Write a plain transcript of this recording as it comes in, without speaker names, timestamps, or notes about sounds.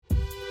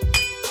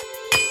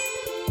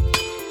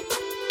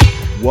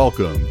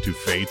Welcome to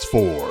Fate's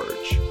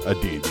Forge, a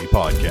D&D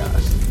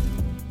podcast.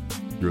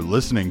 You're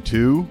listening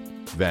to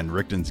Van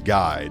Richten's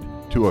Guide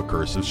to A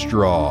Curse of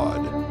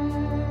Strahd.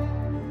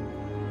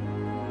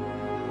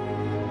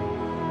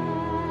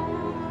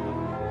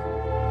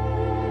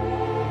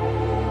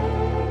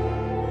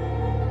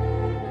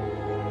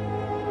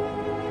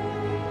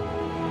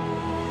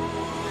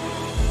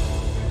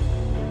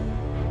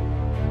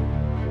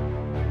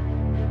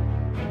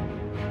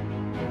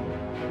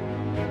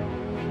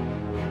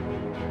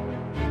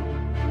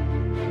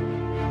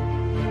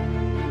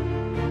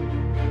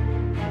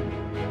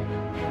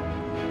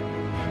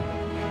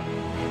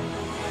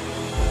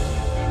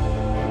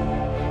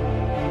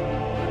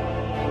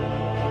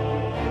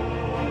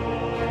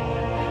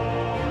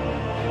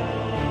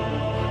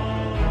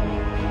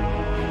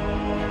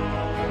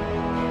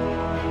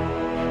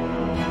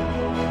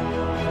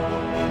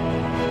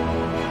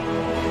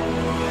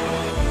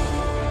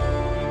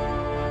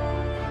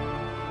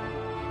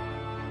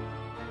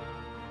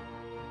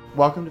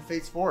 Welcome to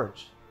Fate's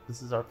Forge.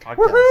 This is our podcast.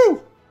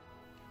 Woohoo!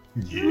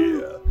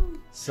 Yeah.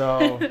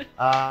 So,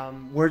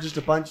 we're just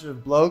a bunch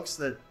of blokes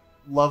that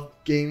love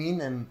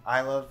gaming, and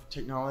I love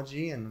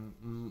technology and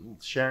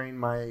sharing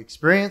my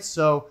experience.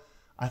 So,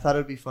 I thought it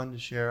would be fun to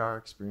share our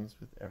experience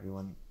with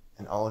everyone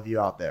and all of you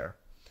out there.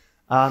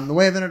 The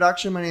way of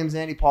introduction, my name is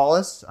Andy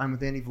Paulus. I'm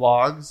with Andy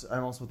Vlogs.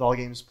 I'm also with All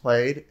Games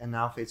Played and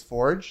now Fate's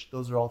Forge.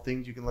 Those are all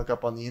things you can look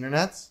up on the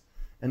internets,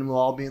 and will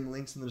all be in the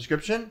links in the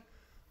description.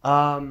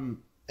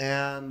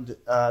 And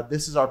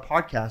this is our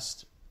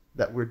podcast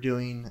that we're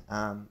doing.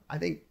 I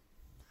think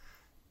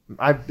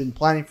I've been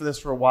planning for this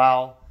for a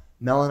while.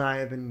 Mel and I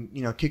have been,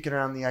 kicking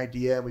around the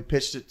idea. We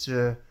pitched it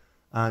to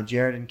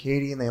Jared and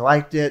Katie, and they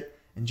liked it.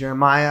 And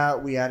Jeremiah,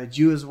 we added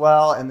you as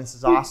well, and this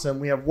is awesome.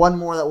 We have one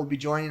more that will be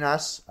joining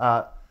us,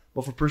 but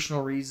for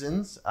personal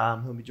reasons,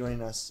 he'll be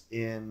joining us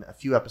in a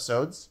few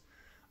episodes.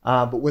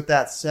 But with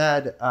that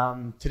said,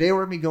 today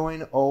we're going to be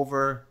going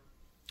over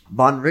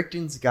Van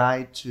Richten's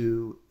Guide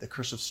to The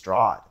Curse of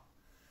Strahd.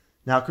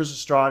 Now, Curse of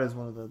Strahd is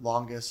one of the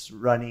longest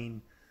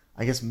running,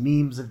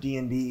 memes of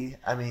D&D.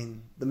 I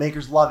mean, the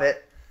makers love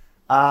it.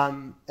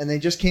 And they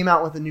just came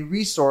out with a new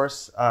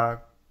resource, Van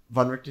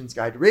Richten's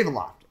Guide to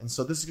Ravenloft. And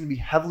so this is going to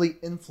be heavily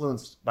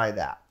influenced by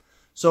that.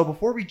 So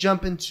before we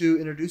jump into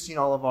introducing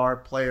all of our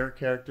player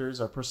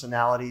characters, our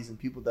personalities, and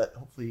people that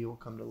hopefully you will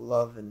come to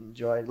love and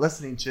enjoy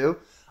listening to,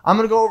 I'm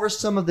going to go over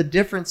some of the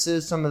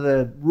differences, some of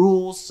the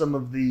rules, some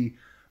of the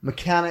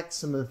mechanics,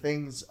 some of the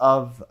things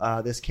of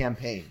this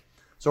campaign.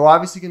 So we're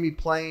obviously going to be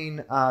playing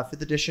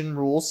 5th edition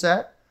rule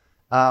set.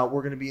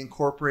 We're going to be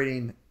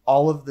incorporating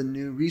all of the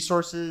new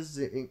resources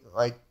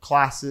like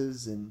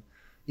classes and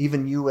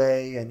even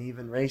UA and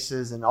even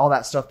races and all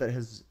that stuff that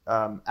is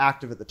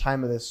active at the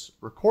time of this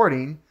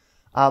recording.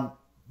 But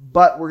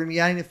we're going to be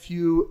adding a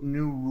few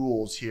new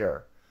rules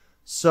here.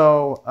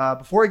 So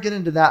before I get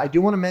into that, I do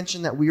want to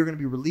mention that we are going to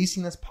be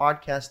releasing this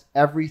podcast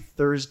every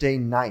Thursday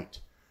night.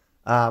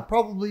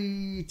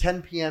 Probably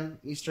 10 p.m.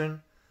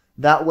 Eastern.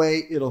 That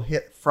way it'll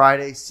hit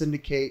Friday,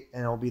 syndicate,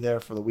 and it'll be there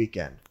for the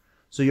weekend.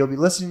 So you'll be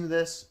listening to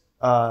this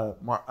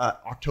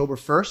October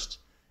 1st,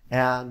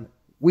 and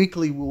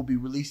weekly we'll be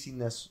releasing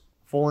this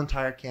full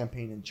entire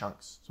campaign in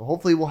chunks. So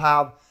hopefully we'll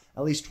have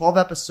at least 12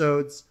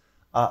 episodes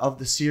of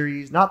the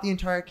series. Not the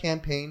entire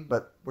campaign,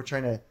 but we're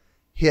trying to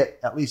hit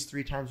at least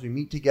 3 times we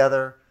meet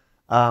together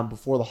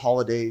before the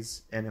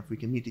holidays. And if we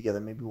can meet together,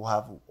 maybe we'll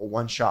have a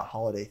one-shot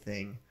holiday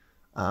thing.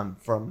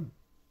 From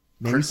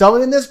maybe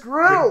someone in this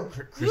group.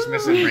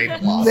 Christmas and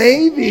Ravenloft.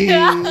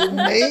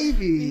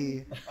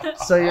 Maybe.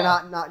 So you're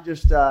not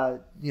just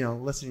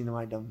listening to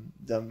my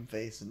dumb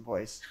face and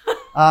voice.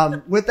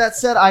 With that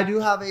said, I do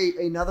have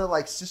another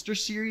sister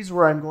series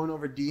where I'm going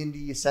over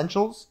D&D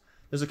essentials.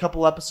 There's a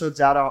couple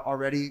episodes out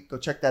already. Go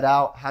check that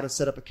out. How to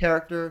set up a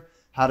character,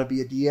 how to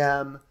be a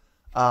DM,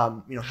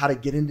 how to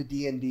get into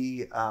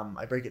D&D.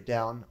 I break it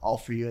down all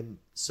for you, and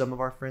some of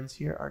our friends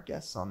here are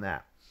guests on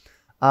that.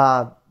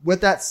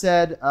 With that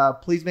said,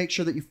 please make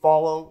sure that you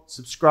follow,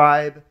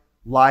 subscribe,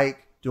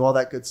 do all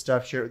that good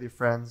stuff, share it with your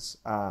friends.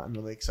 I'm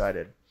really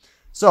excited.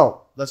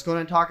 So let's go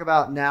ahead and talk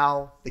about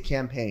now the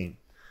campaign.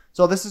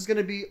 So this is going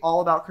to be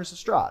all about Curse of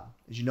Strahd.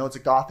 As you know, it's a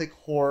gothic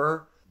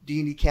horror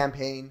D&D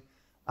campaign.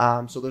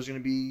 So there's going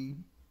to be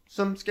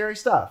some scary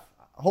stuff.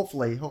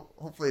 Hopefully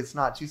it's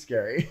not too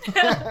scary,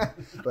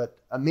 but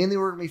mainly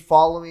we're going to be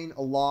following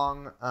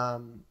along,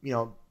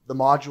 the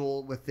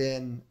module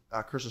within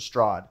Curse of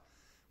Strahd.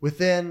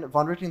 Within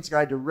Van Richten's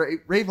Guide to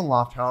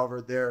Ravenloft,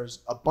 however, there's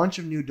a bunch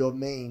of new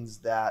domains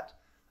that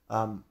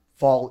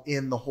fall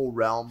in the whole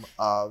realm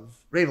of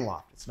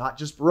Ravenloft. It's not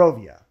just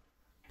Barovia,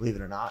 believe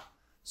it or not.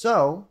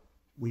 So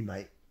we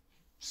might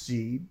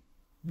see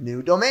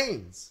new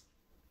domains.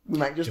 We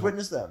might just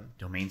witness them.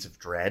 Domains of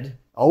dread?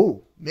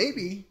 Oh,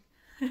 maybe.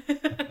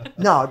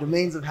 No,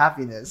 domains of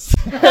happiness.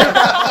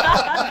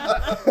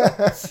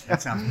 That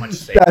sounds much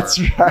safer. That's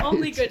right.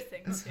 Only good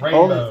things.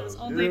 Rainbows.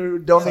 Only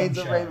Domains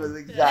sunshine. of rainbows,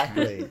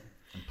 exactly. And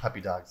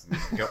puppy dogs.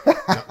 And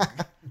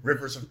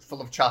rivers full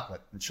of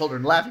chocolate. And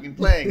children laughing and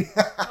playing.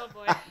 Oh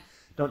boy.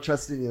 Don't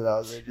trust any of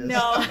those. They're just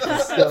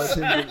No.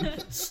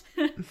 skeletons.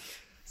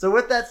 So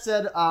with that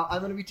said, I'm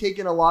going to be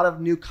taking a lot of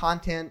new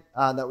content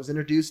that was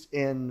introduced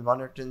in Von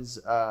Richten's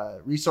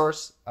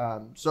resource.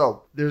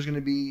 So there's going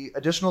to be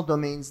additional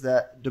domains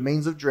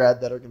of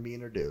dread that are going to be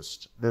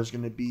introduced. There's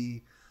going to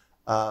be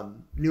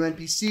new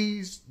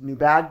NPCs, new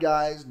bad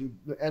guys,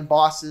 and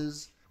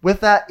bosses. With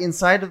that,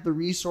 inside of the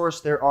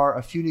resource, there are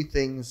a few new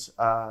things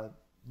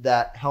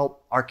that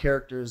help our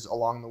characters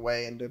along the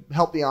way and to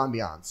help the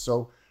ambiance.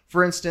 So,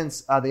 for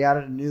instance, they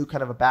added a new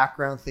kind of a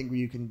background thing where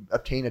you can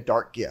obtain a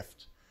dark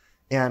gift.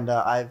 And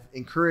I've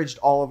encouraged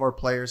all of our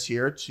players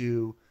here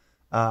to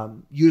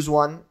use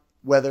one,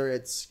 whether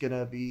it's going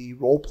to be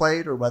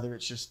role-played or whether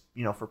it's just,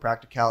 for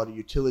practicality,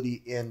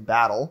 utility in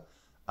battle.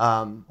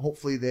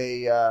 Hopefully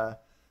they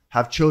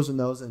have chosen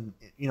those. And,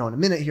 in a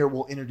minute here,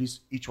 we'll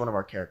introduce each one of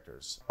our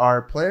characters.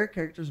 Our player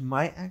characters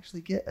might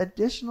actually get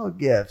additional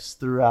gifts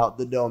throughout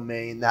the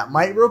domain that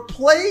might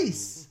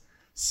replace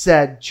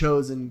said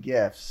chosen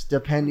gifts,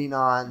 depending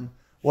on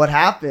what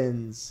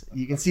happens.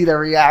 You can see their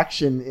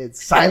reaction.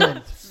 It's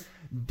silent.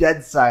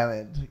 Dead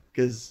silent,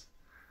 because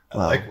I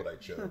like what I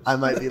chose. I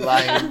might be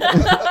lying.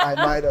 I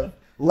might have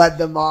led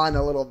them on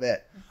a little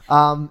bit.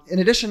 In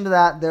addition to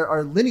that, there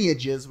are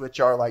lineages,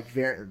 which are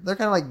they're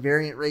kind of like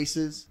variant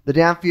races: the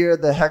Dhampir,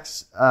 the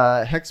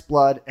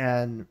Hexblood,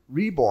 and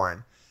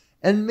Reborn.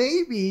 And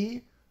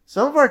maybe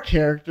some of our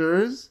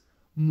characters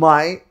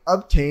might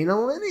obtain a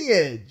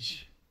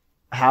lineage,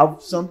 have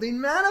something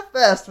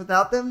manifest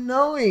without them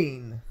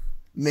knowing.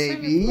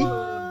 Maybe.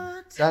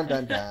 Dun,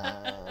 dun,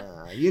 dun.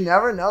 You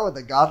never know with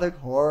the Gothic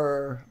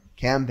horror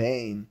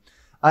campaign.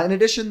 In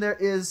addition, there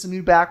is some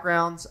new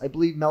backgrounds. I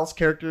believe Mel's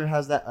character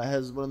has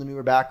one of the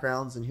newer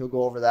backgrounds, and he'll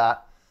go over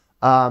that.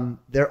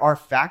 There are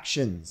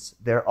factions,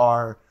 there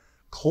are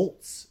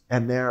cults,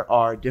 and there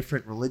are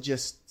different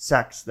religious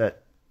sects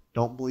that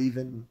don't believe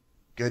in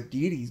good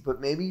deities, but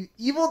maybe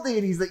evil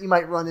deities that you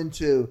might run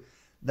into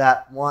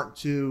that want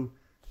to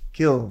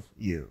kill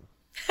you.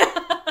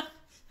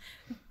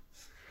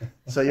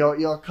 So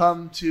you'll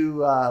come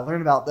to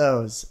learn about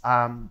those.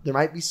 There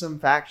might be some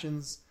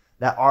factions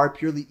that are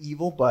purely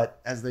evil,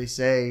 but as they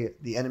say,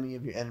 the enemy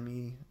of your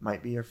enemy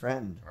might be your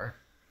friend. Sure.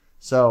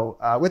 So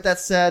with that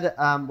said,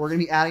 we're going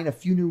to be adding a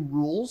few new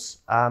rules.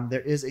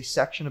 There is a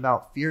section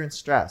about fear and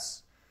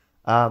stress.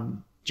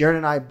 Jared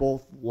and I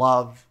both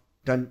love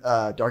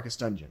Darkest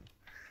Dungeon,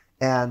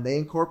 and they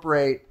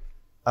incorporate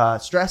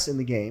stress in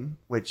the game,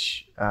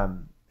 which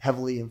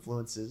heavily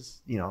influences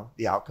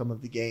the outcome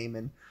of the game,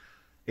 and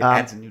It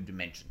adds a new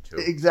dimension to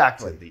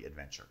the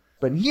adventure.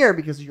 But in here,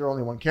 because you're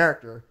only one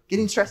character,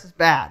 getting stress is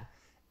bad.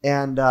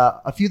 And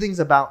a few things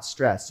about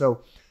stress.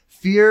 So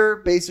fear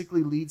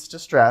basically leads to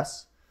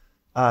stress.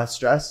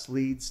 Stress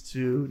leads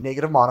to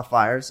negative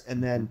modifiers.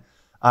 And then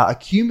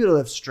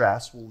accumulative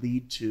stress will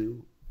lead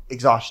to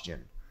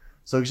exhaustion.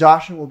 So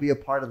exhaustion will be a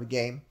part of the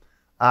game.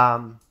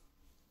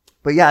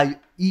 But yeah,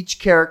 each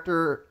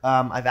character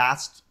I've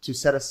asked to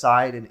set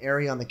aside an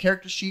area on the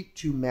character sheet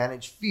to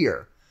manage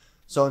fear.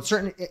 So in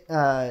certain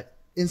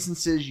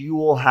instances, you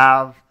will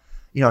have,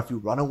 if you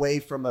run away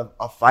from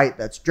a fight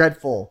that's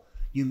dreadful,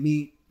 you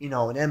meet,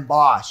 an end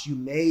boss, you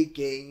may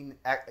gain,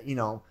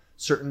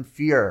 certain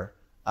fear,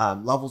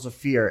 levels of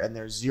fear, and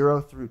there's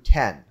 0 through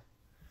 10.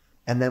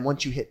 And then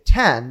once you hit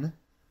 10,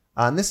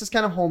 and this is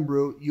kind of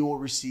homebrew, you will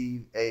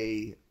receive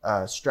a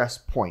stress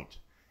point.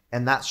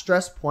 And that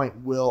stress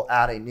point will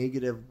add a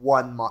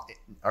 -1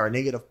 or a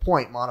negative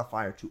point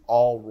modifier to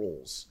all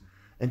rolls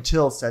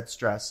until said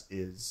stress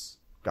is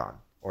gone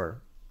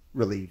or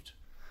relieved.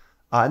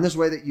 And there's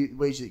ways that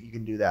you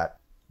can do that.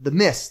 The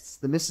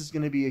mist is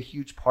going to be a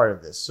huge part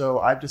of this. So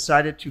I've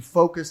decided to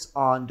focus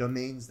on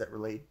domains that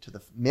relate to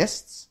the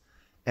mists,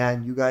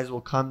 and you guys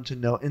will come to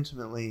know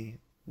intimately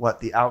what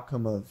the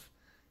outcome of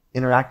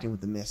interacting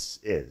with the mists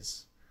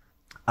is.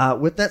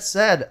 With that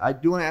said, I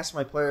do want to ask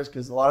my players,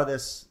 because a lot of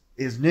this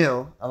is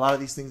new. A lot of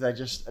these things I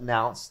just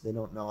announced, they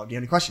don't know. Do you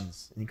have any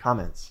questions? Any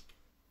comments?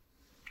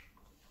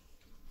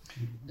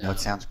 No, it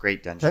sounds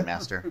great, Dungeon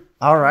Master.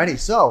 Alrighty,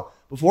 so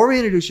before we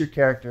introduce your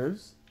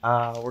characters,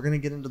 we're going to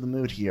get into the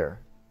mood here.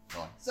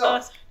 So,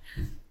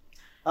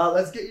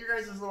 let's get your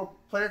guys' little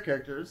player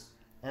characters,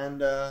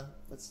 and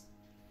let's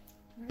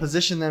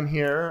position them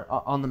here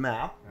on the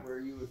map, where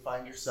you would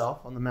find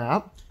yourself on the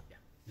map. Yeah,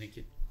 thank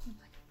you.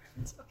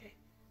 Okay.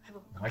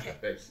 I like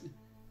that base.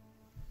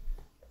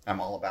 I'm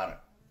all about it.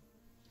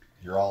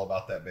 You're all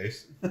about that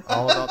base?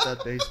 All about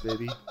that base,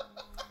 baby.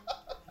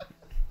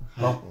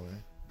 Oh,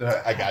 boy.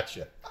 I got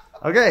you.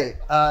 Okay,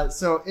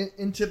 so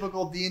in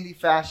typical D&D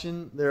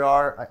fashion, there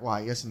are, well,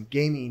 I guess in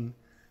gaming,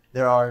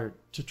 there are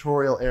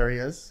tutorial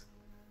areas.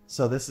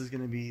 So this is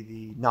going to be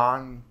the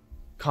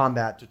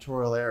non-combat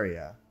tutorial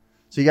area.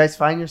 So you guys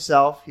find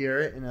yourself here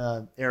in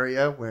an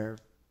area where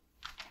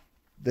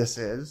this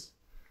is.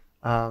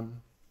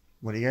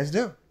 What do you guys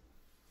do?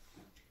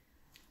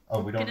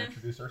 Oh, we don't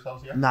introduce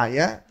ourselves yet? Not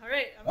yet. All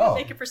right, I'm going to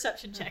make a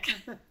perception check.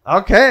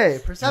 Okay,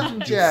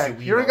 perception check.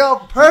 Here we go.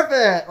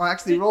 Perfect. Well,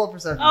 actually, roll a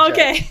perception check.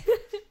 Okay.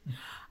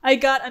 I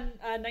got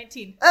a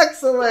 19.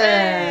 Excellent.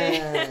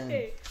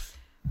 Hey.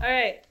 All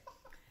right.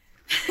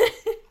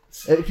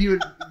 If you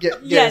would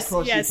get as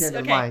close as you can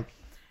to the mic.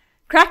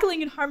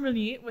 Crackling in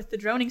harmony with the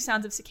droning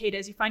sounds of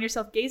cicadas, you find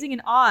yourself gazing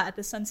in awe at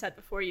the sunset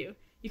before you.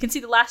 You can see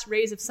the last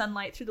rays of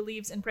sunlight through the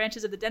leaves and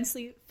branches of the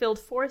densely filled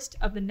forest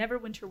of the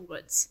Neverwinter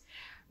Woods.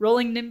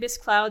 Rolling nimbus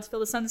clouds fill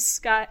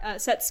the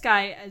set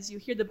sky as you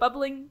hear the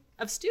bubbling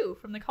of stew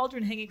from the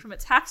cauldron hanging from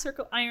its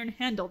half-circle iron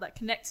handle that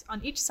connects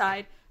on each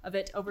side of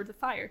it over the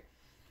fire.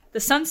 The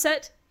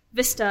sunset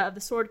vista of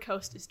the Sword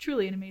Coast is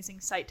truly an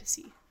amazing sight to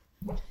see.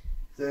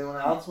 Does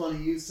anyone else want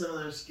to use some of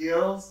their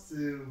skills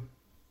to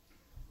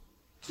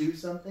do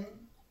something?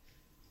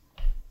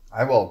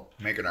 I will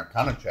make an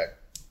Arcana check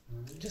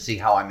to see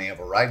how I may have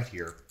arrived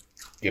here,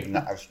 given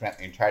that I've spent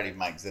the entirety of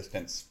my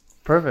existence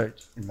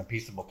Perfect. in the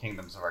peaceable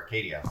kingdoms of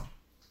Arcadia.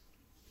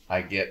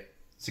 I get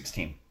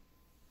 16.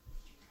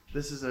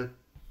 This is a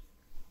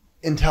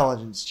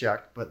intelligence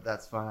check, but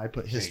that's fine. I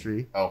put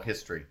history. Oh,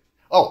 history.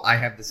 Oh, I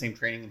have the same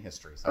training in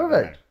history. So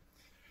perfect.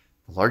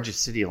 The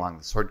largest city along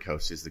the Sword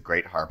Coast is the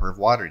great harbor of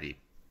Waterdeep.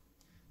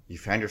 You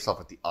found yourself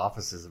at the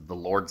offices of the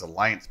Lord's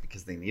Alliance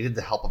because they needed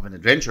the help of an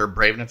adventurer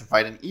brave enough to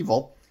fight an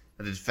evil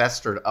that had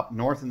festered up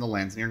north in the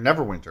lands near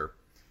Neverwinter.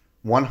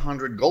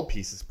 100 gold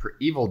pieces per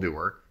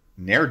evildoer,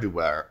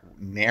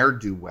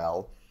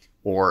 ne'er-do-well,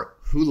 or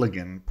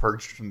hooligan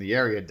purged from the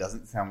area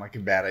doesn't sound like a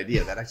bad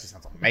idea. That actually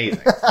sounds amazing.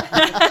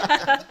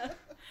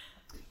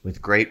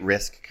 With great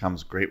risk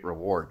comes great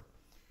reward.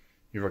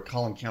 You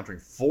recall encountering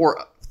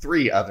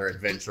three other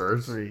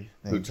adventurers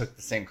who took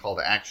the same call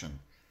to action.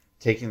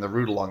 Taking the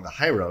route along the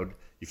high road,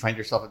 you find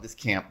yourself at this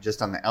camp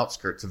just on the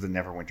outskirts of the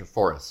Neverwinter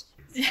Forest.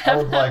 I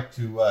would like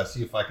to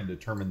see if I can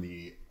determine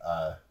the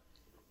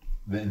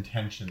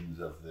intentions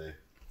of the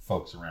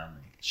folks around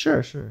me.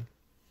 Sure.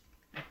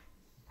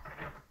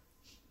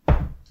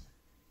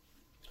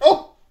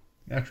 Oh!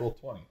 Natural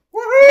 20.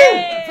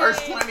 Woohoo!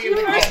 First 20 of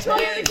the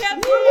campaign.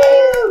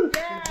 Woo!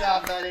 Good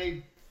job,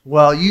 buddy.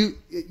 Well, you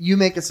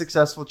make a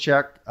successful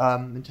check,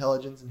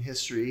 intelligence and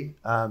history.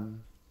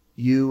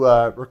 You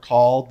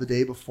recall the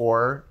day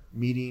before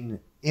meeting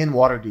in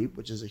Waterdeep,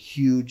 which is a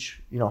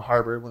huge,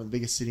 harbor, one of the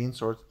biggest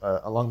cities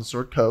along the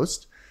Sword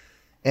Coast.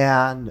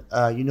 And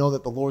you know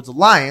that the Lord's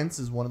Alliance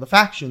is one of the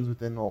factions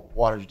within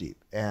Waterdeep.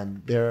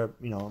 And they're,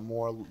 a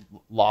more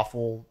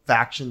lawful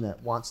faction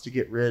that wants to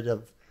get rid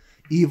of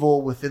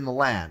evil within the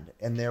land.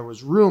 And there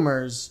was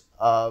rumors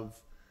of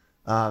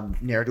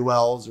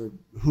ne'er-do-wells or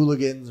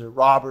hooligans or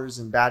robbers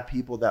and bad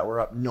people that were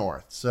up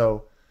north.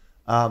 So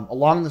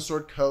along the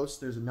Sword Coast,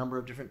 there's a number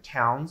of different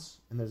towns.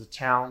 And there's a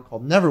town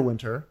called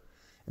Neverwinter.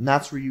 And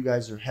that's where you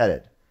guys are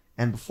headed.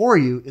 And before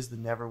you is the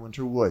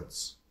Neverwinter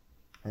Woods.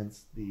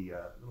 Hence the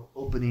little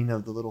opening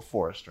of the little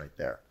forest right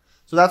there.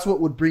 So that's what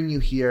would bring you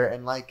here.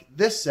 And like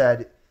this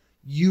said,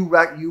 you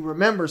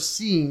remember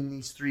seeing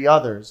these three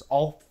others.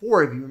 All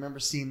four of you remember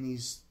seeing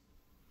these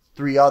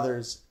three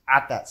others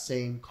at that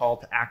same call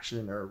to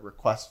action or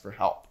request for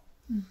help.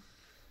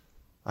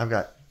 I've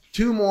got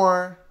two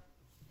more.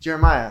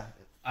 Jeremiah.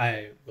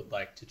 I would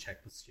like to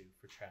check the stew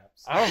for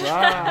traps. All right.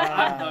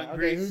 I'm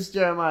hungry. Okay, who's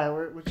Jeremiah?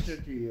 Which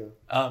character are you?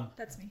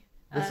 That's me.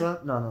 This one?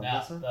 No. Nah,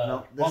 This one? the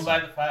No. This one by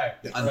the fire.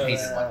 The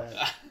unpainted one.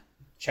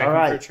 Checking All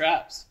right. for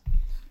traps.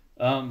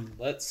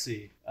 Let's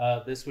see.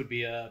 This would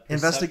be a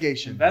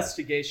Investigation.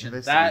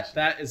 Investigation.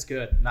 That is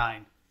good.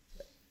 9.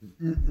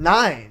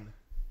 9.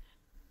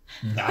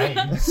 9.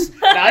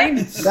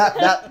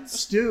 That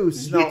stew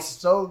smells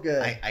so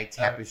good. I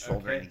tap his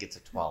shoulder okay. and he gets a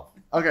 12.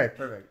 Okay,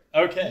 perfect.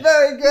 Okay.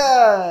 Very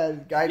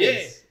good.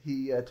 Guidance. Yay.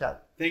 He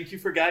tapped. Thank you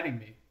for guiding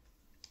me.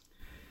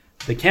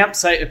 The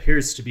campsite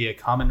appears to be a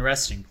common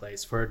resting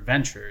place for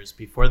adventurers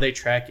before they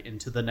trek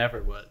into the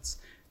Neverwoods.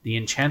 The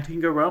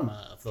enchanting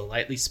aroma of the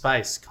lightly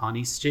spiced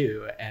Connie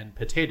stew and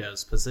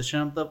potatoes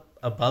positioned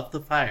above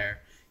the fire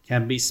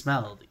can be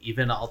smelled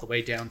even all the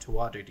way down to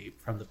Waterdeep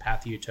from the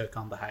path you took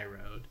on the high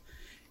road.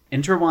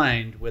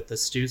 Intertwined with the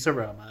stew's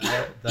aroma,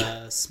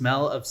 the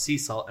smell of sea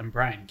salt and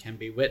brine can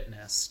be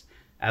witnessed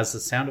as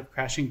the sound of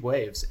crashing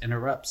waves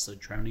interrupts the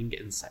droning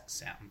insect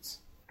sounds.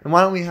 And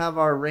why don't we have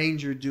our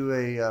ranger do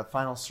a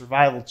final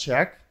survival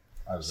check?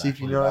 I was See if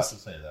you actually about notice. to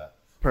say that.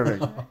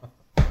 Perfect.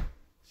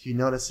 If you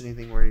notice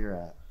anything where you're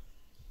at.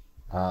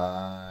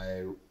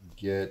 I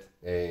get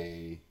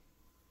a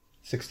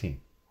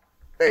 16.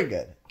 Very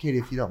good. Katie,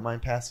 if you don't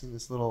mind passing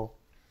this little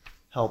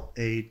help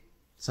aid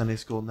Sunday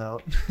school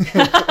note.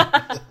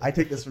 I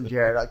take this from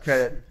Jared.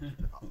 Credit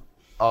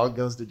all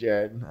goes to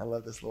Jared. I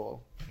love this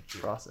little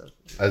process.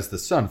 As the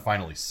sun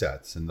finally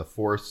sets and the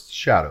forest's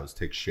shadows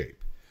take shape,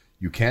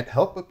 you can't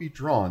help but be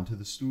drawn to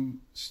the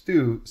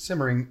stew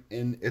simmering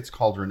in its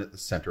cauldron at the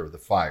center of the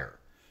fire.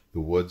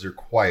 The woods are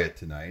quiet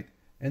tonight,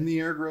 and the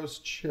air grows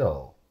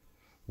chill.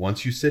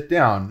 Once you sit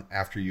down,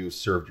 after you have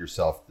served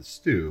yourself the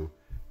stew,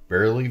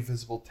 barely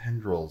visible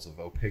tendrils of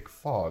opaque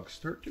fog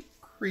start to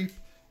creep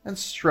and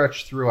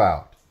stretch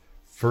throughout,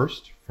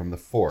 first from the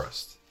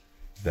forest,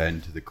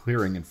 then to the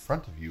clearing in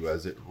front of you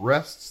as it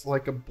rests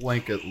like a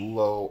blanket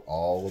low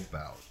all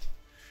about.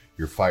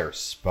 Your fire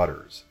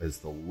sputters as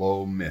the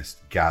low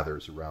mist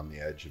gathers around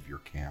the edge of your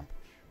camp,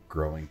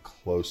 growing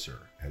closer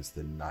as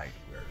the night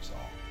wears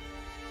on.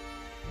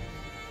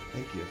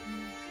 Thank you.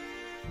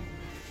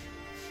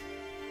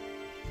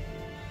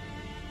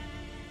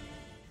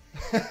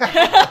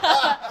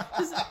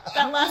 Just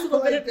that last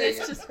little bit of Dang this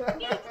it. just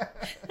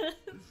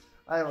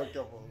I have a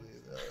couple of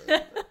these.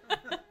 There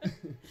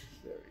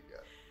we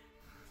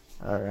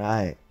go. All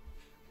right.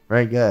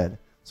 Very good.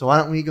 So why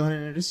don't we go ahead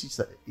and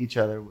introduce each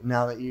other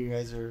now that you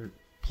guys are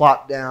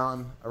plopped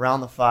down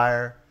around the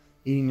fire,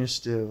 eating your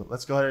stew.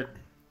 Let's go ahead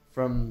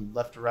from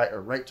left to right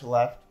or right to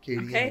left,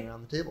 Katie, Okay. and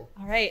around the table.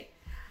 all right.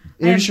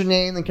 Introduce your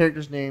name, the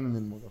character's name, and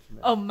then we'll go from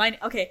there.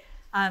 Oh, okay.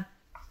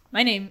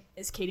 My name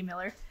is Katie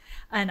Miller,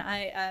 and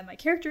my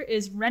character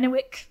is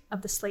Renwick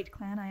of the Slate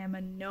Clan. I am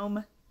a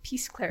gnome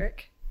peace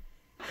cleric.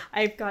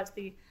 I've got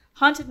the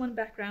Haunted One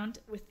background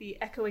with the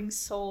Echoing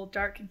Soul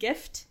Dark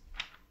Gift.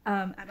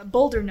 I'm a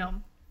Boulder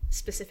gnome,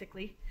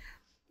 specifically.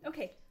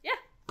 Okay, yeah.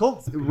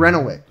 Cool.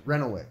 Renwick.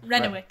 Renwick,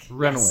 Renwick.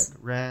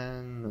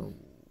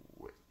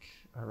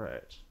 All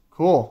right.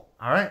 Cool.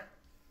 All right.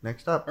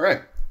 Next up. All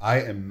right.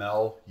 I am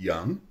Mel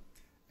Young,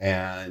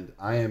 and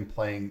I am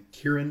playing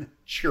Kieran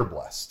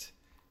Cheerblessed.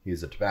 He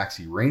is a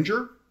Tabaxi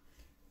Ranger,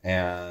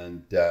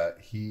 and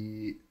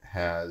he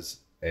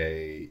has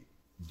a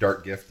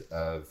dark gift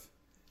of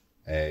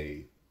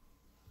a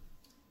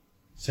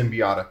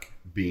symbiotic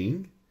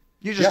being.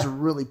 You're just Yeah. a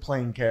really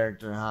plain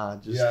character, huh?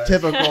 Just Yeah.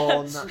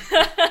 typical.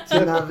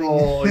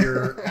 Typical,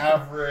 your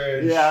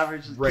average,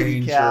 Average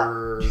kitty cat.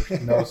 Ranger,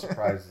 no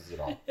surprises at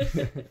all.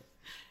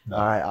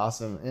 All right,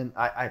 awesome. And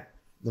I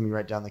let me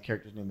write down the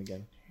character's name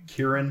again.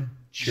 Kieran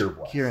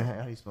Cheerblessed. Kieran,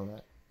 how do you spell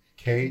that?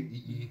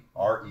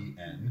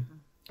 Keeren.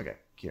 Okay,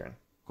 Kieran.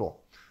 Cool.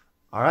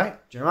 All right,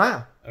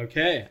 Jeremiah.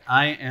 Okay,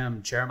 I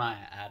am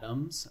Jeremiah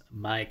Adams.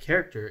 My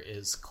character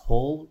is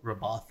Cole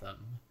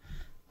Robotham.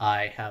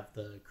 I have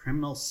the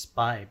criminal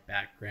spy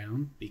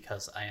background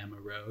because I am a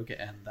rogue,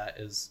 and that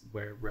is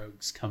where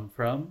rogues come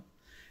from.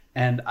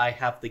 And I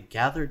have the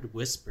Gathered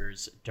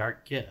Whispers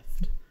dark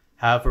gift.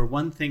 However,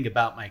 one thing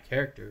about my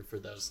character, for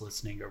those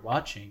listening or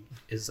watching,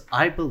 is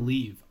I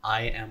believe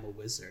I am a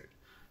wizard.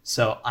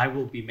 So I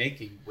will be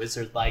making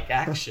wizard-like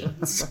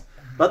actions.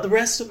 But the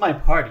rest of my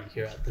party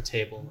here at the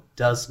table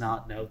does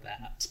not know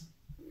that.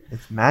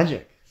 It's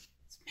magic.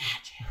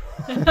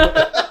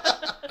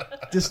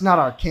 Just not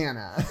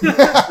Arcana.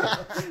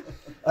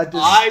 A I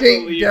distinct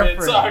believe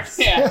difference.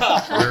 it's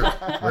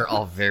Arcana. We're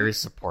all very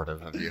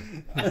supportive of you.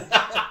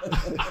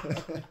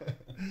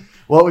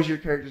 What was your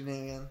character's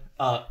name again?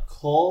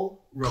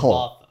 Cole Robotham.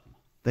 Cole.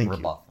 Thank you.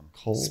 Robotham.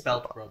 Cole.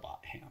 Spelled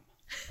robot ham.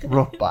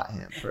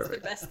 Robotham. It's the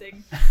Perfect. best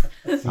thing.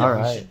 All You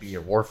right. should be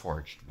a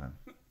Warforged then.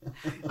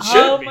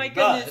 Oh be, my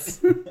but-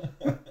 goodness.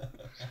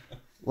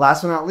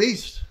 Last but not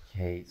least.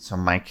 Okay, so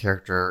my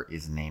character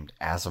is named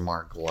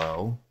Azamar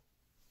Glow.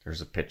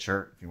 There's a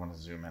picture if you want to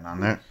zoom in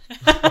on it.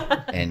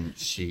 And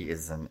she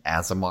is an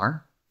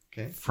Azamar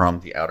Okay. from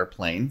the Outer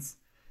Planes.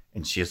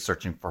 And she is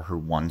searching for her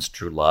once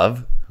true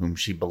love, whom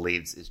she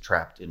believes is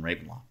trapped in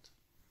Ravenloft.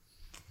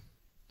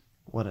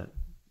 What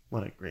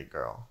a great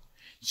girl.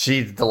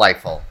 She's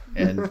delightful.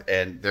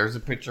 And there's a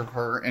picture of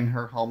her in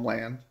her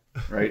homeland,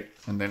 right?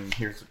 And then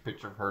here's a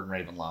picture of her in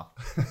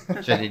Ravenloft.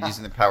 Which I did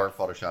using the power of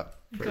Photoshop.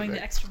 Going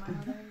the extra mile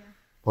there, yeah.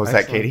 What was that,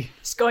 Excellent. Katie?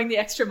 Just going the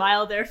extra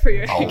mile there for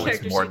your Oh, character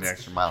it's more than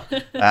sheets. the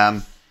extra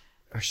mile.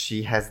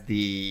 She has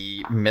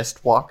the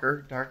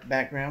Mistwalker dark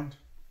background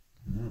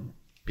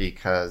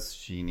because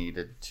she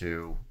needed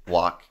to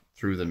walk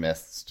through the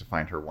mists to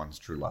find her once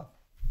true love.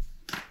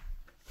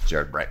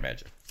 Jared Bright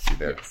Magic. See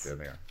there, Yes. there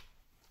they are.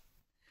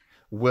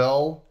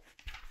 Will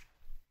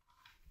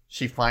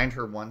she find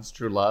her once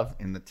true love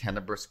in the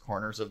tenebrous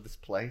corners of this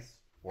place,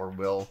 or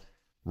will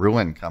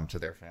ruin come to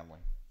their family?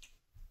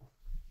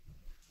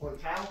 Well,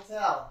 time will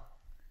tell.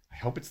 I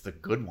hope it's the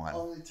good one.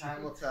 Only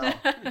time will tell.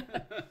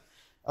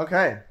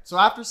 Okay, so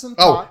after some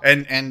Oh, talk,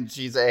 and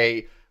she's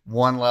a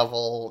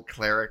 1-level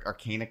cleric,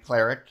 Arcana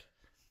cleric,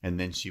 and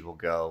then she will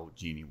go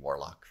Genie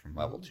Warlock from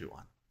level 2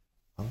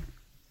 on.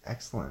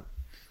 excellent.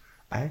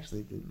 I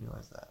actually didn't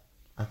realize that.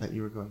 I thought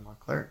you were going more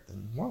cleric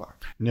than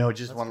warlock. No,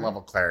 just That's 1 great.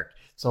 level cleric.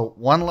 So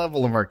 1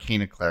 level of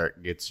Arcana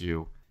cleric gets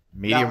you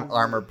medium That was-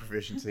 armor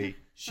proficiency,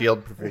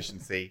 shield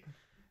proficiency,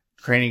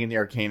 training in the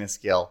Arcana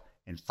skill,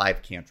 and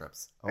 5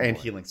 cantrips Oh, and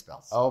boy. healing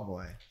spells. Oh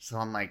boy, So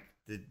I'm like,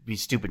 it'd be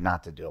stupid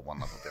not to do it 1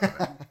 level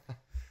different.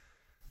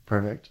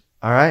 perfect.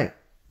 All right,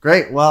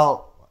 great.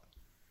 Well,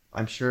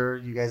 I'm sure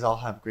you guys all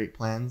have great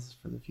plans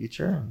for the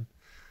future, and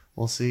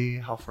we'll see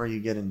how far you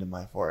get into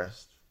my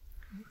forest.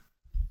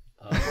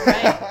 All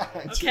right.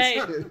 Just Okay.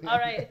 kidding. All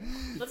right.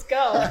 Let's go.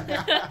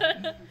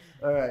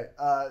 All right.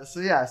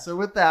 So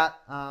with that,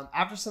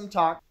 after some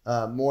talk,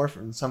 more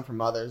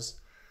from others,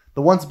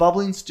 the once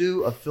bubbling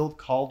stew of filled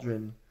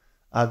cauldron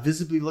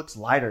visibly looks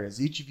lighter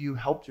as each of you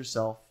helped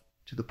yourself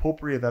to the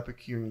potpourri of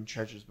Epicurean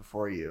treasures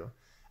before you.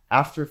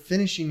 After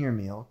finishing your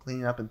meal,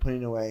 cleaning up and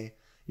putting away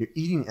your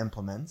eating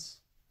implements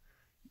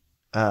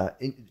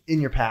in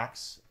your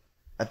packs,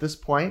 at this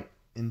point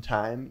in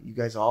time, you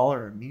guys all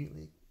are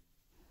immediately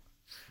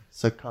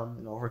succumb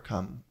and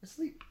overcome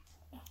asleep.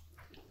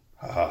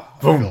 I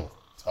feel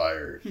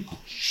tired.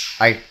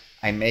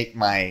 I make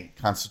my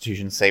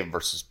Constitution save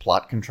versus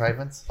plot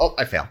contrivance. Oh,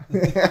 I fail.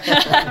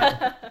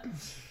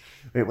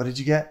 Wait, what did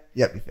you get?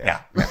 Yep, you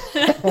failed.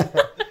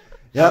 Yeah.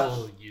 Yep. I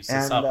will use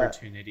this And,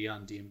 opportunity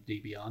on D&D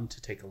Beyond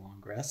to take a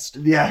long rest.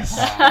 Yes.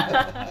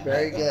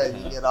 Very good.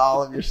 You get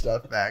all of your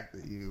stuff back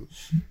that you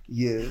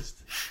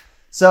used.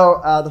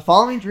 So the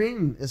following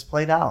dream is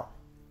played out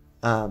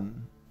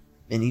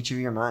in each of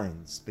your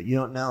minds, but you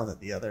don't know that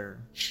the other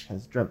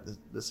has dreamt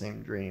the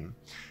same dream.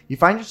 You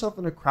find yourself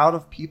in a crowd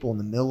of people in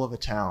the middle of a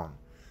town.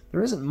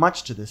 There isn't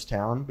much to this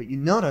town, but you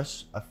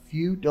notice a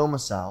few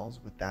domiciles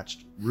with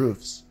thatched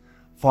roofs.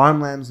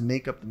 Farmlands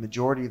make up the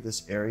majority of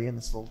this area in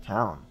this little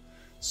town.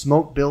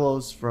 Smoke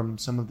billows from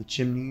some of the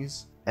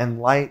chimneys,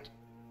 and light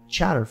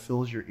chatter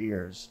fills your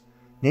ears.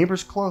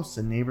 Neighbors close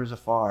and neighbors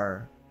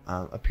afar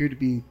appear to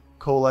be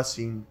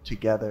coalescing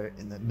together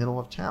in the middle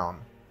of town.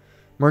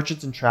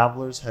 Merchants and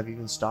travelers have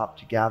even stopped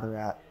to gather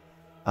at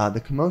the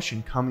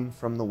commotion coming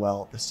from the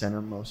well at the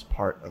centermost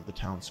part of the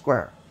town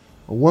square.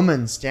 A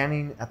woman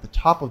standing at the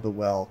top of the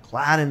well,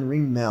 clad in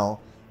ringmail,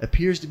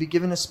 appears to be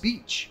giving a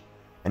speech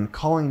and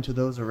calling to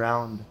those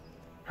around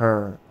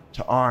her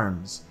to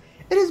arms.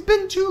 It has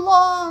been too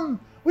long.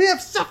 We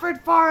have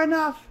suffered far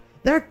enough.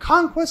 Their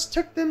conquest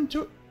took them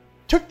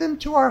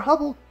to our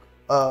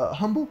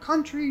humble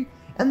country,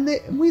 and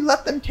we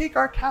let them take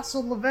our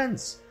castle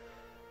Levence.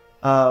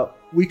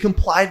 We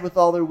complied with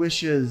all their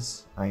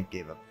wishes. I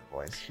gave up the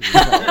voice.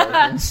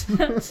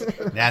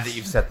 Now that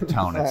you've set the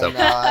tone, it's I okay.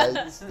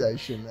 know, I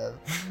shouldn't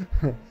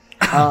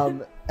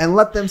have. And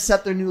let them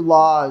set their new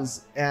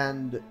laws,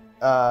 and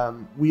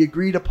we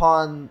agreed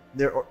upon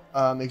their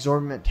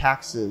exorbitant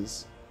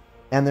taxes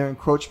and their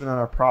encroachment on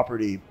our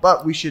property.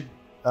 But we should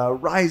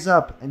rise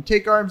up and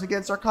take arms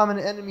against our common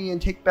enemy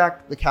and take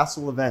back the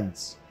castle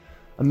Levence.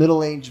 A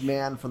middle-aged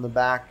man from the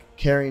back,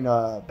 carrying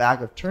a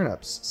bag of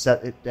turnips,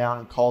 set it down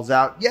and calls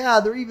out, "Yeah,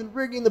 they're even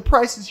rigging the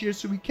prices here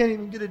so we can't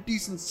even get a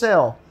decent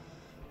sale."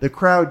 The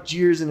crowd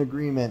jeers in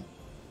agreement.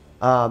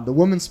 The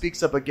woman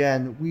speaks up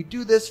again. "We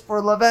do this for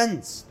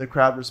Levence." The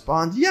crowd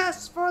responds,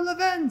 "Yes, for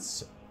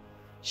Levence."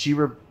 She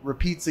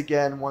repeats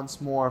again once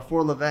more,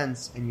 "For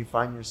Levence," and you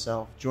find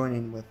yourself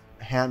joining with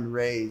a hand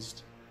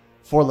raised,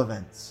 "For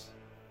Levence."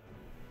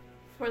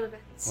 For the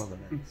vets. For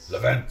Levence.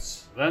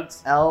 Levence.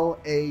 That's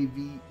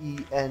Laventz.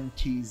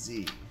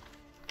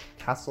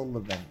 Castle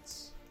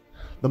Levence.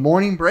 The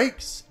morning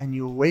breaks, and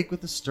you awake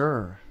with a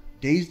stir,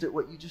 dazed at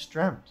what you just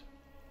dreamt.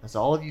 As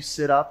all of you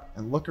sit up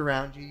and look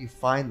around you, you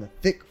find the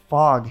thick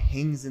fog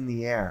hangs in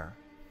the air,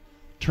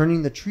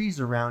 turning the trees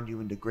around you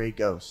into gray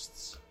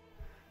ghosts.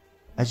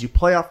 As you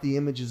play off the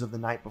images of the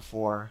night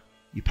before,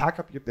 you pack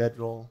up your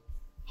bedroll,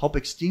 help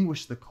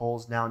extinguish the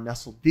coals now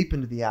nestled deep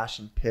into the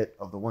ashen pit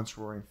of the once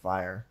roaring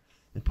fire,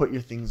 and put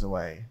your things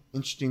away.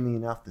 Interestingly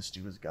enough, the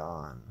stew is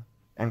gone.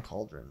 And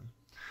cauldron.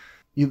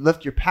 You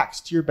lift your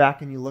packs to your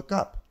back and you look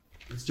up.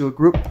 Let's do a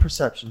group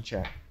perception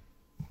check.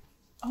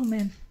 Oh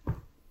man,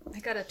 I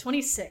got a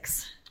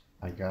 26.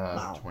 I got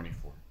Wow.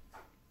 24.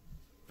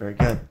 Very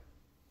good.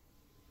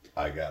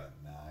 I got a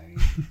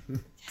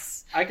 9.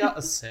 I got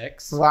a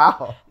 6.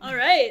 Wow. All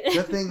right.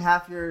 Good thing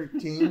half your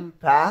team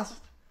passed.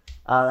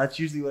 That's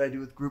usually what I do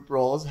with group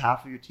roles.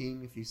 Half of your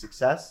team, if you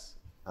success,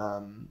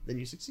 then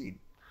you succeed.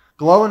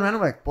 Glow and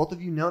Renwick, both of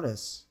you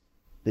notice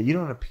that you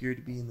don't appear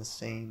to be in the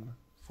same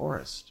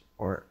forest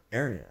or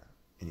area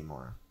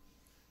anymore.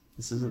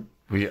 This isn't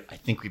I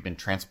think we've been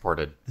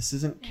transported.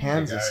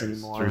 Kansas guys.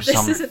 anymore. Through This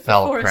some isn't the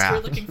fell forest craft.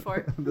 we're looking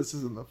for. This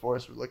isn't the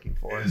forest we're looking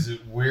for. Is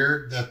it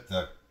weird that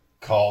the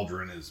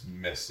cauldron is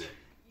missing?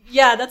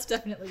 Yeah, that's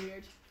definitely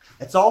weird.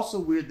 It's also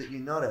weird that you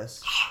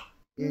notice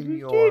in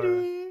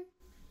your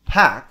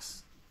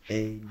packs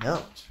a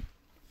note.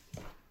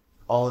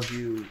 All of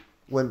you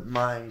wouldn't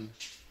mind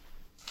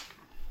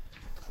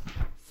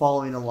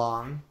following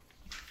along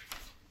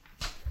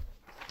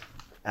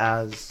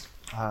as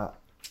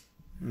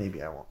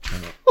maybe I won't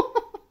turn it.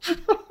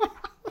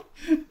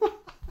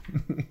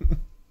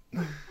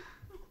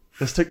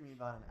 This took me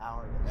about an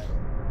hour to edit.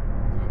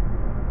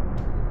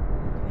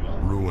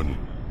 Ruin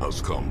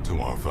has come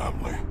to our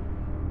family.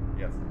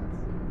 Yes.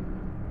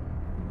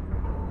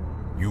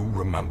 You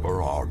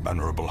remember our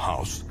venerable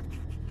house?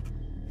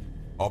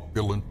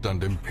 Opulent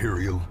and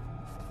imperial,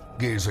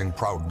 gazing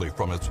proudly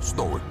from its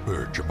stoic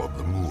perch above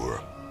the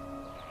moor.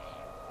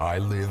 I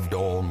lived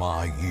all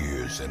my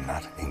years in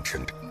that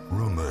ancient,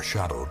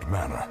 rumor-shadowed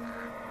manor,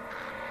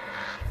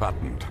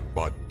 fattened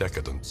by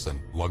decadence and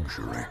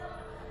luxury.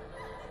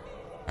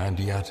 And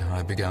yet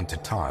I began to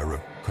tire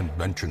of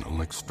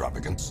conventional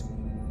extravagance.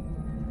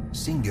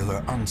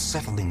 Singular,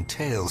 unsettling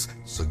tales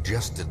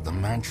suggested the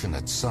mansion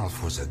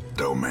itself was a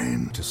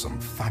domain to some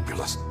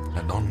fabulous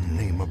and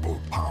unnameable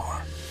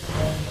power.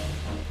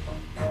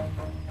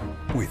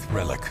 With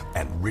relic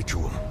and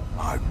ritual,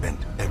 I bent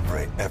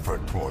every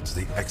effort towards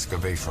the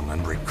excavation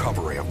and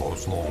recovery of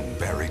those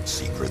long-buried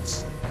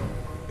secrets,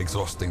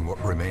 exhausting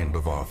what remained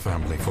of our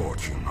family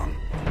fortune.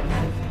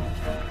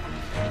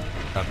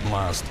 At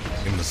last,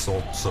 in the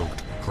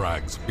salt-soaked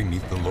crags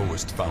beneath the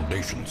lowest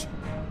foundations,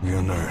 we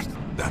unearthed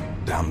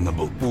that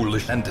damnable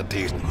foolish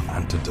entity's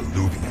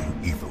antediluvian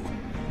evil.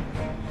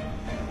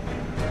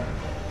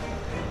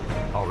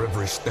 Our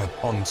every step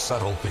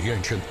unsettled the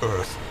ancient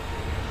earth.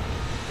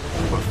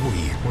 But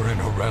we were in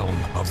a realm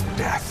of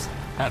death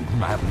and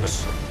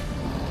madness.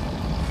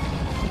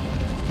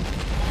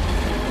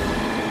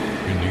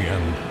 In the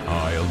end,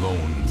 I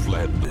alone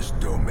fled this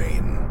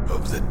domain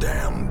of the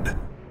damned.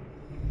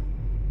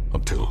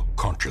 Until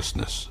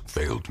consciousness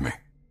failed me.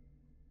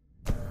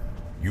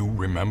 You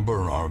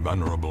remember our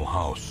venerable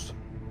house,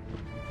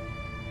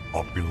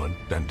 opulent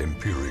and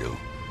imperial.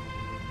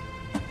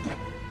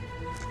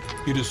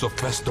 It is a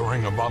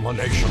festering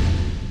abomination.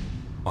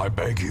 I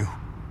beg you,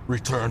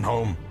 return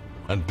home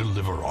and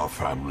deliver our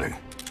family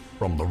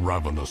from the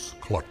ravenous,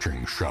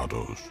 clutching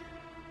shadows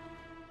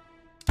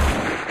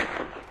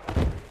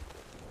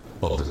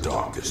of the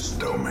darkest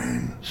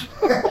domain.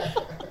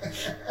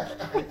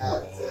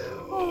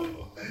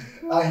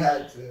 I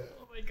had to.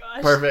 Oh my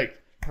gosh. Perfect.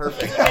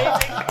 That's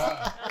amazing.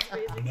 That's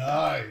amazing.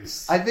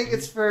 Nice. I think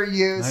it's fair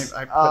use.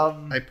 I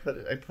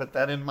put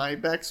that in my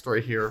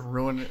backstory here.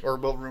 Ruin or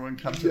will ruin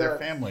come to their Yes.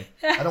 family.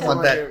 I don't want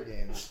want that. favorite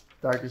games.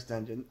 Darkest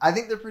Dungeon. I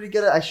think they're pretty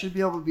good. I should be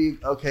able to be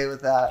okay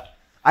with that.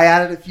 I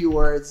added a few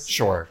words.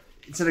 Sure.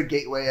 Instead of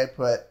gateway, I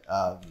put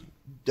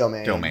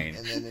domain. Domain.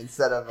 And then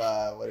instead of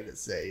what did it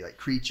say? Like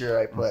creature,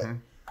 I put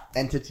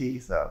entity.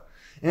 So,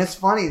 and it's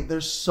funny.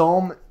 There's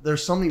so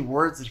many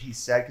words that he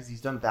said because he's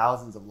done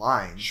thousands of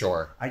lines.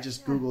 Sure. I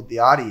just googled the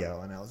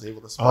audio and I was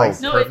able to splice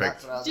it. No, perfect.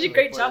 That's what I was You did a able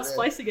great to job put it in.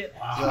 splicing it.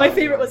 Wow. My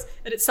favorite was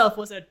it itself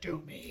was a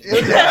domain. It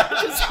was-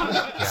 Just-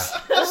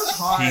 That was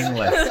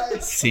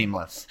hard.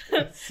 Seamless. No,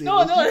 You that's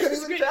couldn't just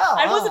even great. tell,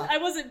 I huh?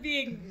 wasn't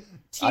being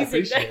I teasing.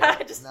 appreciate I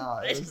it. just, No,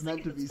 I it was just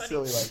meant think to be it's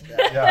silly funny. like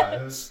that.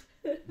 Yeah, it was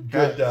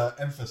good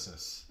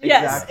emphasis.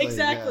 Yes,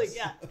 Exactly, exactly.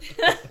 yes.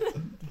 Yeah.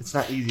 It's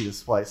not easy to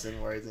splice in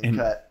words and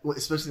cut, well,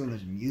 especially when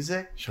there's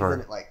music. 'Cause Sure. Then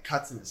it like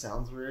cuts and it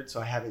sounds weird,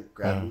 so I had to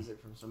grab music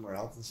from somewhere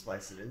else and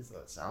splice it in, so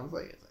it sounds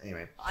like it.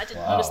 Anyway. I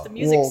didn't Wow. notice the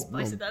music Well,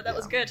 spliced well, that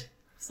was yeah. good.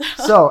 So,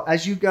 So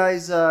as you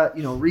guys,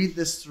 read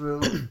this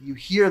through, you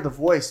hear the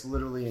voice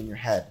literally in your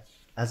head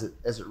as it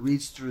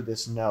reads through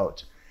this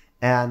note,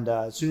 and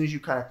as soon as you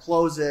kind of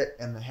close it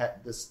and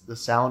the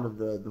sound of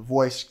the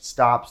voice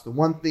stops, the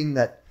one thing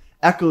that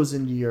echoes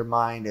into your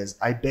mind is,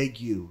 "I beg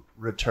you,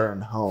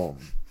 return home."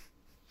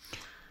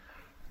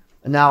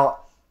 And now,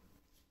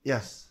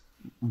 yes.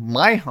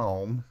 My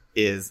home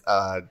is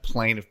a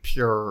plane of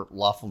pure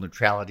lawful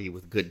neutrality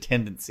with good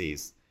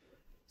tendencies.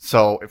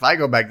 So if I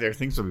go back there,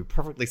 things will be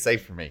perfectly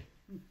safe for me.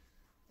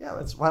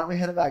 Yeah, why don't we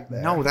head back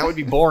there? No, that would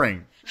be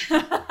boring.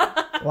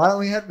 Why don't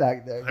we head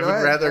back there? I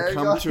would rather Gary,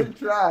 come go to- ahead and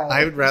try.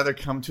 I would rather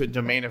come to a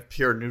domain of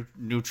pure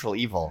neutral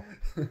evil.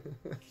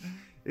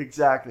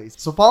 Exactly.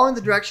 So following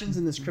the directions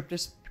in this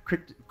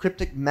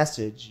cryptic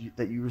message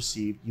that you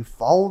received, you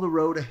follow the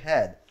road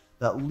ahead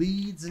that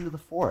leads into the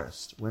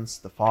forest whence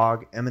the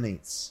fog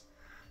emanates.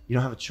 You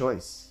don't have a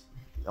choice.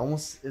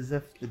 Almost as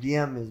if the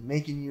DM is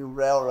making you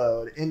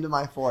railroad into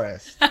my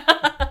forest.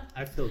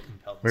 I feel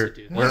compelled to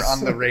do We're this.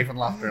 on the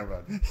Ravenloft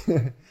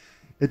Railroad.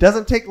 It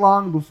doesn't take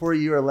long before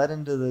you are led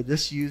into the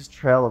disused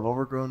trail of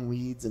overgrown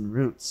weeds and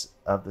roots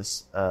of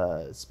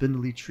the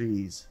spindly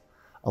trees.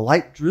 A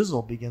light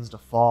drizzle begins to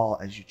fall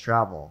as you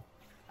travel.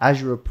 As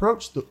you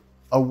approach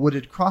a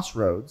wooded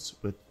crossroads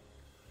with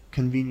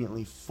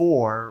conveniently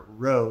 4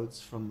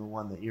 roads from the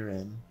one that you're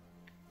in,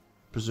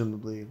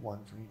 presumably one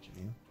for each of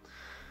you,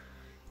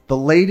 the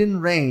laden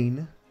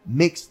rain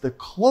makes the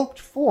cloaked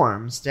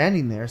form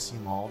standing there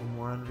seem all the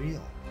more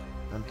unreal.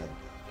 Dun, dun, dun.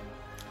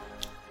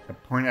 I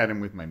point at him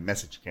with my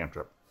message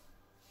cantrip,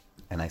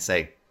 and I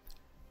say,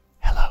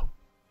 "Hello."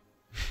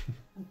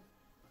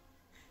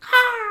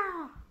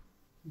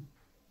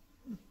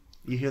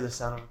 You hear the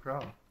sound of a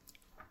crow.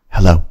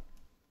 Hello.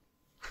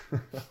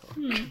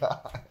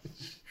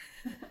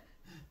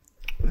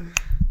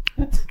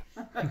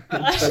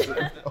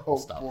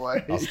 Oh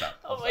boy. I'll stop.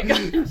 oh my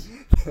god.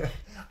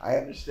 I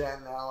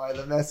understand now why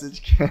the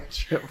message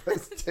cantrip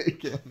was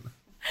taken.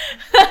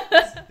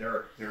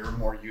 There are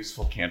more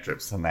useful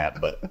cantrips than that,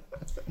 but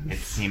it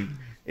seems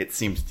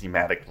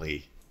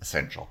thematically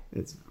essential.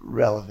 It's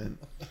relevant.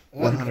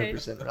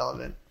 100%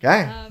 relevant.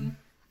 Okay. Um,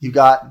 You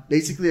got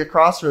basically a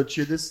crossroads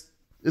here. This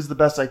is the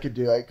best I could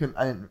do. I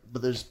didn't,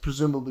 but there's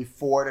presumably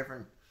 4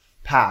 different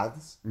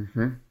paths.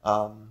 Mm-hmm.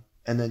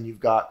 And then you've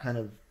got kind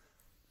of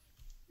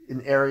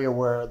an area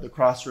where the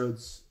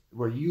crossroads,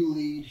 where you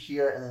lead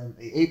here, and then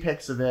the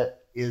apex of it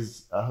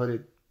is a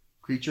hooded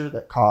creature,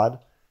 that cod.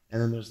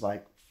 And then there's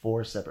like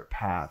 4 separate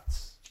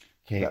paths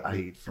Okay, that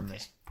lead from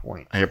this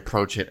point. I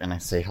approach it and I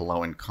say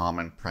hello in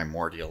common,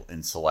 primordial,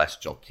 and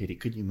celestial. Katie,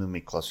 could you move me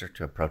closer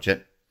to approach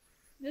it?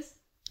 this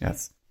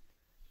Yes.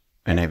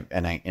 And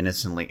I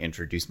innocently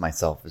introduce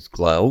myself as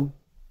Glow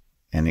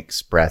and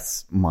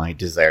express my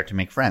desire to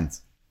make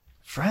friends.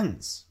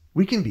 Friends.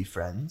 We can be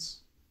friends.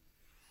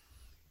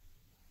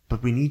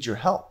 But we need your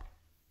help.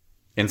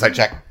 Insight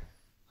check.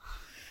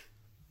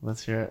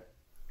 Let's hear it.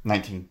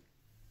 19.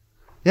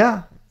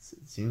 Yeah.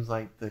 It seems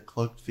like the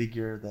cloaked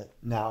figure that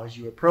now as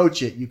you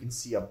approach it, you can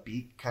see a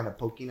beak kind of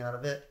poking out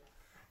of it.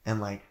 and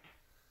like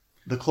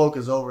the cloak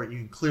is over it. You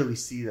can clearly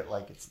see that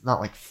like it's not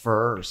like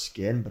fur or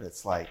skin, but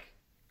it's like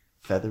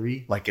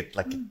feathery.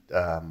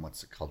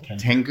 What's it called?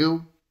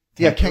 Tengu?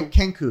 Yeah,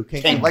 kenku,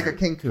 Kenku. like a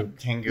kenku.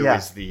 Tengu Yeah.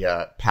 is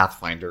the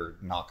Pathfinder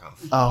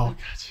knockoff. Oh,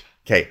 gotcha.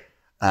 Okay.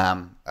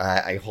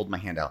 I hold my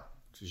hand out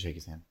to shake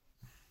his hand.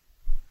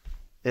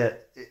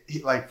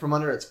 Like from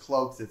under its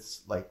cloaks,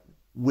 it's like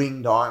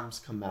winged arms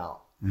come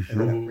out, and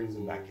then it brings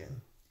them back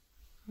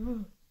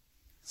in.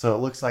 So it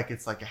looks like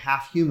it's like a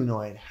half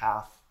humanoid,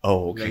 half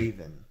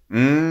raven.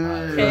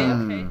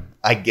 Okay.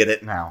 I get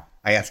it now.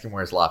 I ask him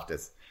where his loft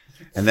is,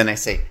 and then I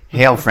say,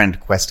 "Hail, friend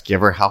quest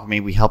giver. How may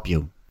we help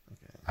you?"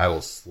 I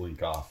will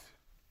slink off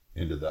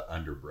into the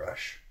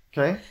underbrush.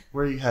 Okay,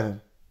 where are you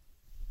headed?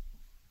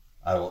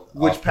 I will.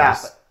 Which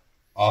path?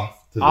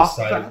 Off to the Off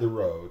the side path? of the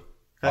road,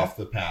 Okay. off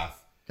the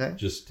path, Okay.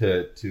 just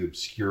to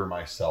obscure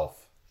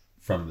myself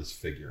from this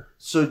figure.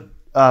 So,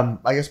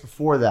 I guess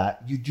before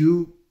that, you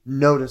do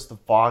notice the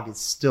fog is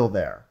still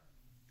there.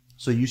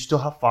 So you still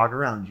have fog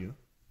around you.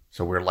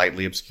 So we're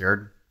lightly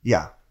obscured.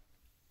 Yeah.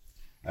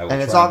 I will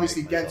And it's try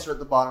obviously make myself- denser at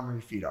the bottom where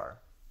your feet are.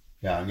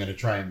 Yeah, I'm going to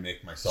try and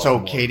make myself. So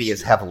more Katie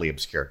is obscure. heavily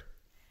obscured.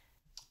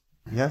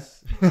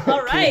 Yes?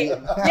 All right.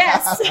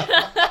 Yes.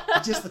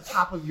 Just the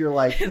top of your,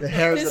 like, the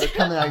hairs that are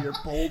coming out of your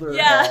boulder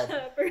head.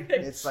 Yeah. Perfect.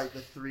 It's like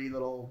the three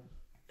little...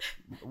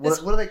 What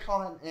do they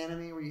call it in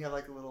anime where you have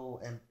like a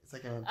little... and it's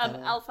like an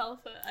antenna?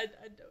 Alfalfa. I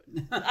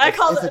don't. I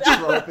call It's it a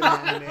trope in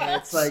anime.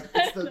 It's like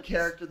it's the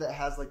character that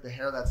has like the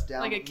hair that's down.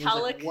 Like a and there's,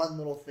 like, cowlick? one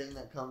little thing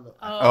that comes up.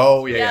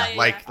 Oh, yeah.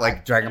 Like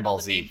I Dragon don't know Ball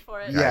the Z. name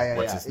for it. Yeah,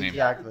 What's his name?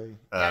 Exactly.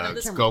 Yeah, no,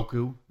 this- It's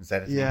Goku. Is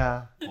that his name?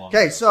 Yeah. Long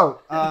Okay, ago.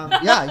 so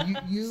yeah,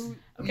 you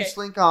Okay.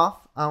 slink off.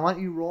 Why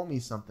don't you roll me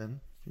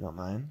something if you don't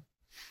mind?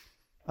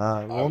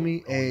 Roll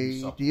me roll you a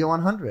something.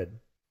 D100.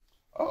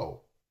 Oh,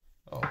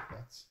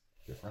 that's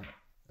different.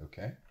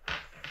 Okay.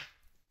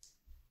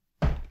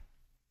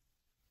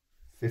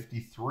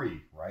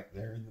 53, right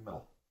there in the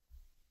middle.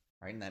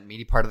 Right in that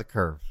meaty part of the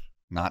curve.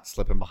 Not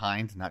slipping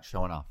behind, not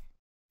showing off.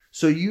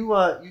 So you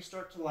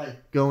start to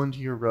like go into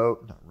your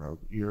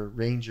your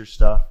ranger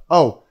stuff.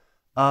 Oh,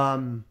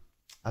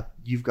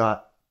 you've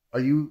got.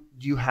 Do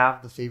you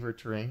have the favorite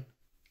terrain?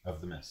 Of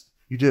the mist.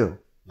 You do.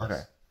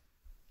 Yes.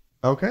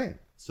 Okay.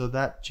 So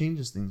that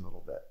changes things a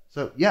little bit.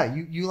 So yeah,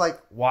 you like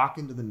walk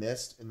into the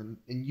mist and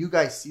you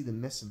guys see the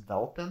mist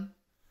envelop him,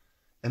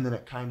 and then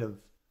it kind of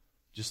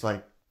just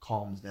like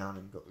calms down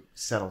and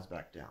settles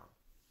back down.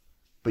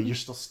 But you're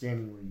still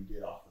standing where you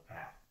did off the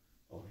path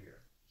over here.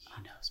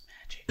 He knows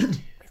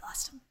magic. We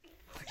lost him.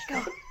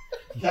 Where'd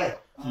he go?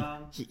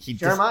 Okay. He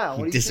Jeremiah,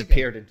 what are you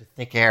disappeared into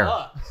thick air.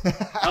 Ah,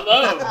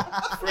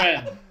 hello,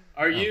 friend.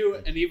 Are you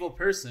an evil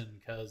person?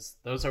 Because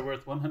those are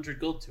worth 100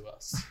 gold to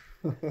us.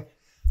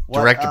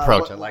 Direct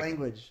approach, What I like it.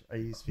 language are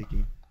you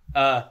speaking?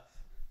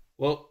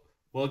 We'll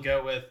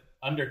go with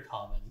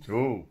undercommon.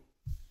 Ooh.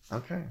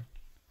 Okay.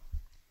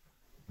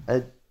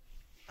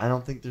 I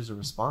don't think there's a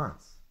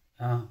response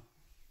Oh,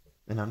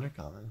 in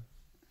Undercommon.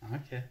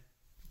 okay.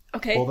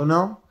 Okay. Older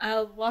gnome?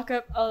 I'll walk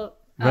up. I'll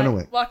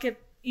Renwick. walk up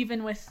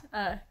even with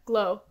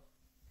Glow,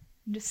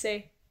 and just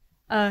say,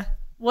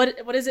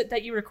 "What is it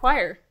that you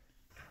require?"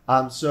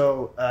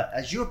 So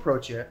as you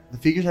approach it, the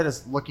figure's head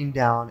is looking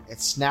down. It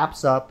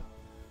snaps up,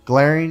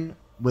 glaring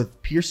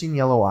with piercing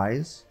yellow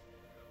eyes.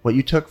 What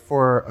you took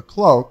for a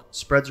cloak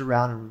spreads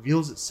around and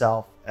reveals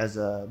itself as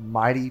a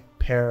mighty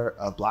pair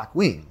of black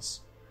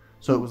wings.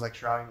 So it was like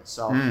shrouding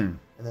itself, and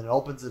then it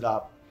opens it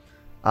up.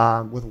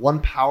 With one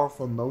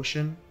powerful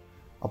motion,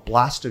 a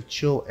blast of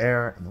chill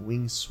air and the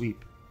wings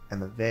sweep,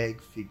 and the vague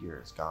figure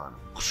is gone.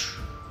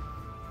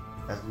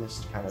 As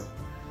mist kind of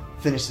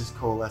finishes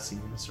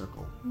coalescing in a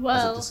circle as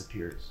Well- it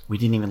disappears. We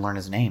didn't even learn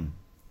his name.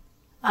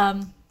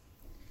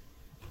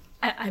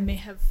 I may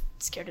have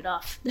scared it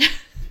off.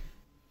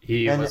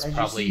 He And was as you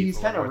probably see, he's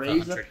evil kind of worth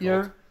raised 100 up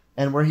here, gold.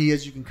 and where he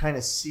is, you can kind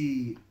of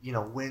see,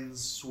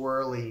 winds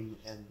swirling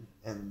and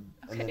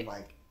Okay. then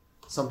like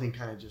something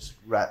kind of just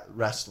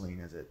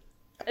wrestling as it.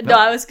 No,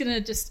 I was gonna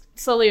just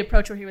slowly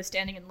approach where he was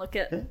standing and look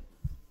at. Okay.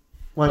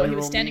 Why don't What he you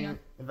was roll standing me on.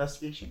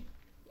 Investigation.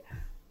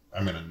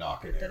 I'm going to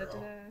knock an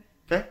arrow.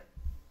 Okay.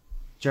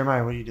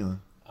 Jeremiah, what are you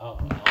doing? Oh,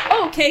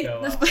 Oh, okay.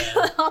 go up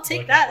and I'll take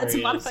look that. at It's a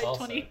where he is modified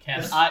also. 20.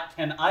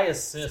 Can I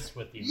assist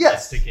with the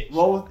Yes. investigation?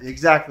 Roll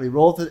with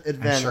Roll with I'm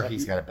advantage. sure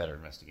he's got a better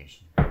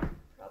investigation.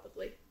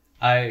 Probably.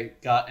 I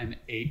got an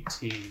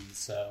 18,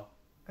 so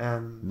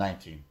And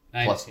 19.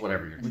 19. Plus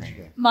whatever you're what'd you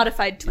training. get?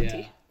 Modified 20.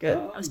 Yeah. Good.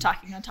 I was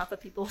talking on top of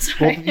people. Both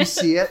Sorry. of you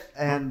see it,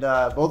 and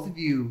both of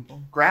you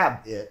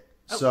grab it.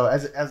 So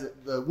as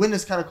the wind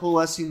is kind of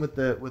coalescing as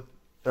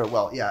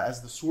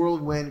the swirl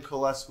of wind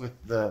coalesces with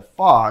the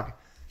fog,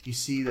 you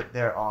see that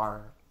there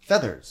are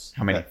feathers.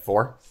 How many? that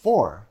 4?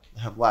 4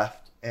 have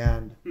left,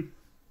 and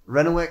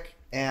Renwick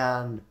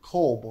and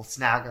Cole both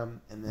snag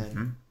them, and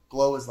then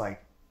Glow is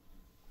like,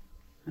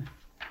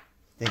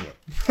 dang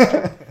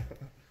it.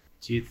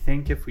 do you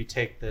think if we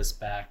take this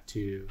back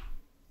to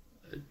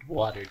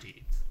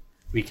Waterdeep,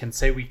 we can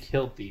say we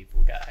killed the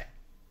evil guy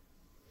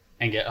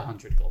and get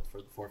 100 gold for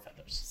the 4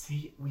 feathers.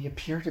 See, we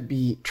appear to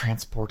be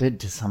transported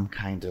to some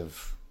kind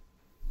of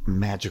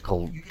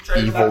magical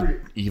try to go back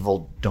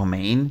evil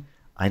domain.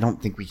 I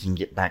don't think we can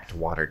get back to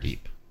Waterdeep.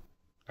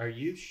 Are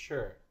you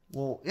sure?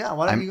 Well, yeah.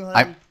 Why don't you go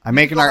ahead? I'm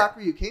making go back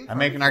where you came I'm from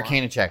making an if you want.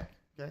 Arcana check.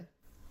 Okay.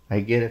 I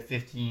get a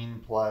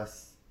 15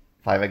 plus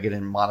 5. I get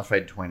a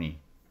modified 20.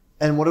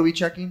 And what are we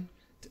checking?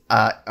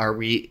 Are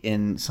we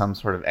in some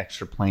sort of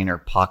extra plane or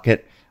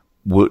pocket?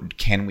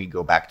 Can we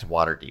go back to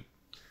Waterdeep?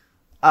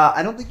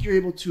 I don't think you're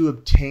able to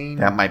obtain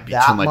That might be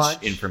that too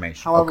much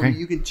information. However, Okay.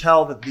 you can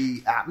tell that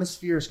the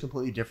atmosphere is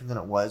completely different than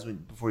it was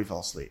before you fell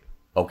asleep.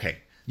 Okay.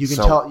 You can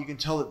So-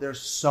 tell that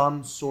there's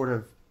some sort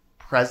of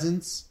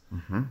presence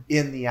Mhm.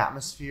 in the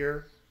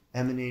atmosphere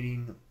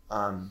emanating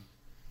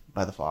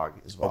by the fog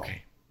as well.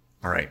 Okay.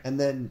 All right. And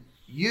then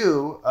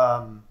you,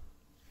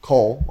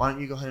 Cole, why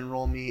don't you go ahead and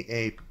roll me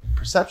a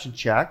perception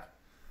check?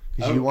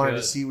 Because you wanted to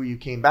good. see where you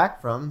came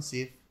back from and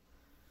see if...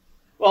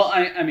 Well,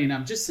 I mean,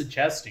 I'm just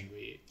suggesting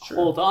we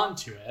hold on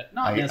to it,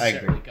 not I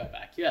necessarily agree. go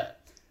back yet.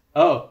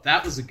 Oh,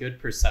 that was a good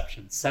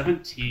perception.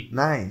 17.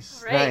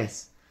 Nice, All right.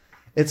 nice.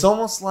 It's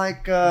almost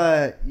like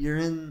you're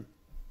in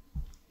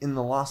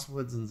the Lost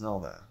Woods in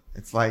Zelda.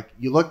 It's like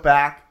you look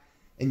back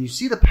and you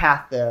see the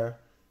path there,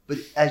 but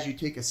as you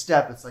take a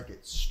step, it's like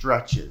it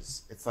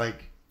stretches. It's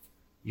like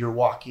you're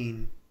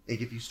walking.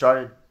 Like if you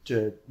started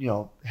to,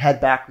 head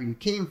back where you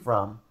came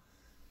from,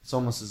 it's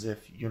almost as if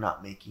you're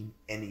not making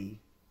any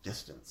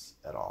distance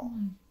at all.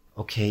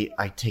 Okay,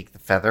 I take the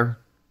feather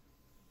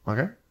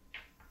Okay. and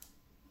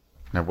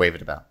I wave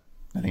it about.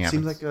 Nothing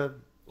happens. Seems like a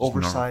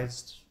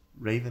oversized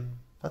raven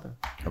feather.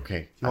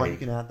 Okay. If you want, you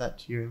can add that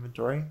to your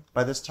inventory.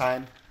 By this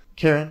time,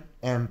 Karen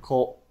and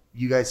Colt,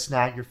 you guys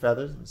snag your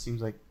feathers. And it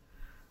seems like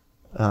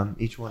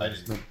each one I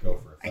is didn't go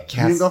for a I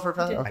feather. You didn't go for a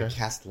feather? did. Okay. I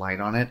cast light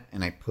on it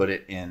and I put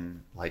it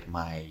in like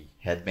my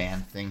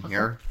headband thing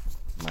here,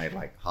 my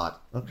like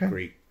hot Okay.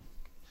 Greek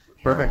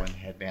Perfect. heroin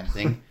headband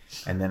thing,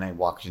 and then I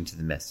walked into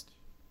the mist.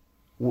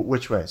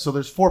 Which way? So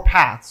there's 4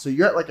 paths. So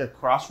you're at like a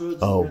crossroads.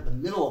 Oh. You're in the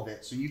middle of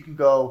it. So you can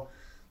go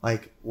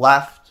like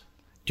left.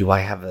 Do I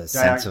have a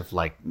sense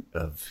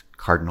of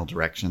cardinal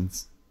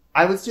directions?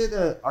 I would say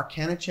the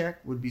Arcana check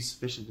would be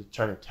sufficient to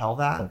try to tell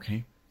that.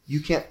 Okay.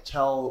 You can't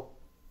tell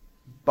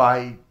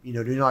by, doing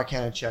an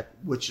Arcana check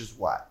which is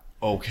what.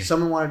 Okay. If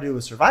someone want to do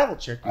a survival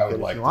check, you I would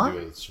could like if you to want.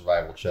 do a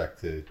survival check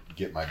to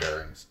get my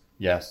bearings.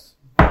 Yes.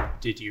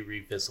 Did you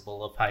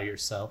revisibilify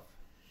yourself?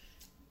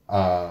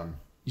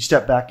 You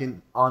step back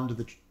in onto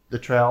the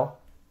trail.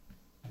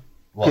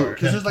 Well, 'Cause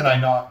can, there's like can a- I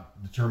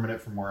not determine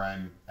it from where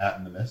I'm at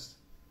in the mist?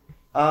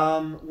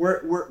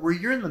 Where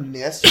you're in the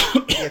mist,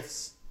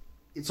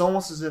 it's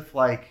almost as if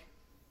like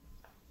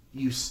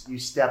you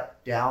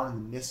step down and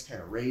the mist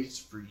kind of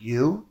raised for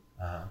you.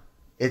 Uh-huh.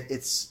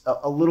 It's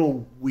a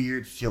little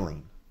weird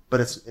feeling,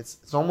 but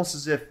it's almost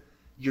as if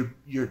you're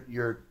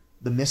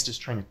the mist is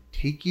trying to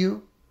take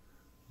you,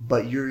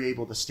 but you're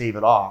able to stave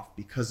it off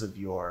because of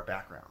your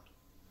background.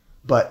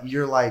 But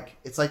you're like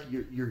it's like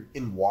you're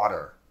in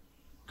water,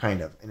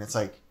 kind of, and it's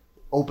like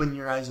open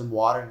your eyes in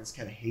water and it's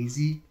kind of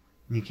hazy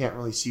and you can't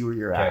really see where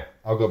you're Okay, at.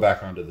 I'll go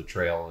back onto the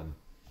trail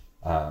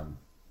and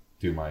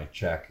do my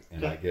check,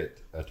 and Okay. I get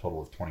a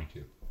total of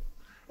 22.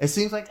 It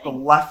seems like the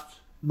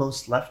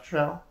leftmost left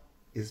trail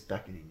is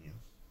beckoning you.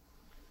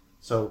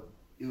 So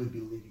it would be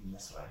leading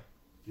this way.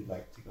 If you'd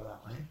like to go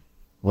that way.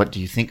 What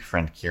do you think,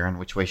 friend Kieran?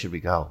 Which way should we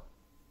go?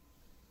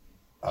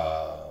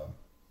 I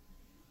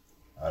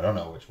don't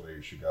know which way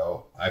you should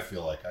go. I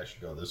feel like I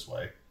should go this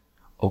way.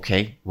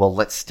 Okay, well,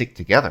 let's stick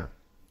together.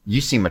 You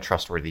seem a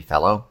trustworthy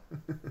fellow.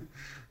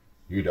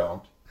 You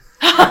don't.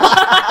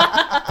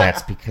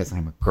 That's because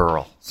I'm a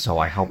girl, so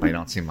I hope I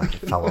don't seem like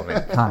a fellow of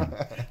any kind.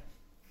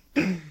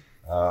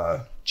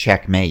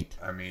 Checkmate.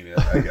 I mean,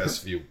 I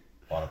guess if you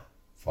want to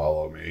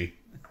follow me.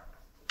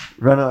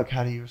 Renok,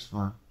 how do you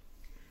respond?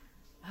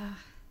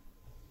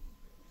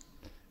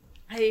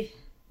 If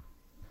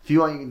you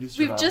want, you can do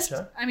survival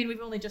check.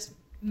 We've only just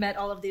met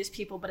all of these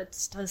people, but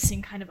it does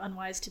seem kind of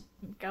unwise to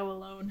go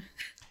alone.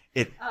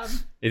 It Um,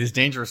 is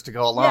dangerous to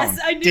go alone. Yes,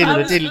 I knew. I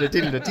was-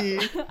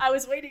 Diddle-a-diddle-a-diddle-a-dee. I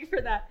was waiting for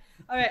that.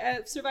 All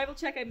right, survival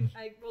check.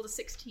 I rolled a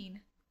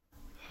 16.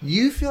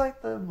 You feel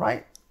like the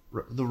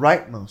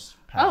rightmost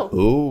path Oh,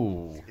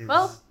 Ooh. is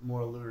well-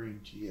 more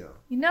alluring to you.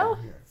 you know,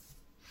 Over here.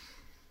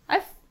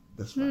 I've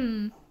This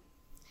way.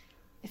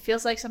 It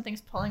feels like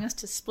something's pulling us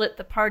to split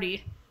the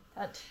party.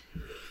 That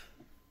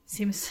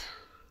seems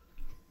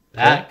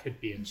That could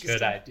be a good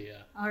Interesting.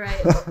 idea. all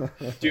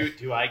right.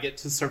 Do I get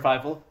to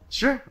survival?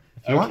 Sure,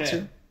 if you want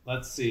to.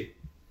 Let's see.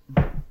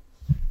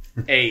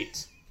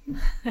 8.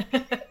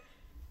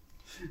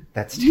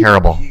 That's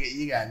terrible.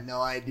 You got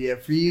no idea.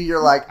 For you,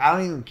 you're like, I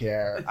don't even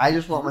care. I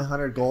just want my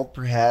 100 gold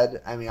per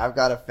head. I mean, I've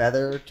got a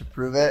feather to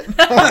prove it.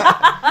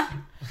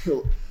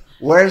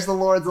 Where's the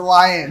Lord's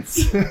Alliance?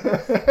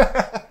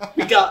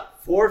 We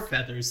got 4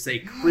 feathers. They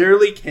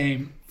clearly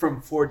came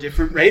from 4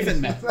 different raven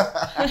men.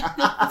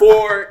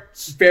 4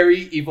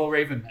 very evil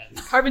raven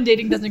men. Carbon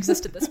dating doesn't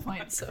exist at this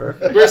point, so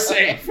We're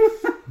safe.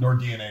 Nor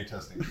DNA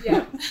testing.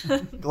 yeah.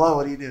 Glow,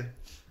 what do you do?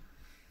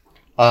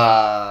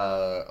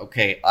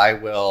 Okay, I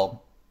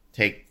will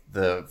take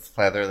the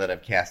feather that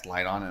I've cast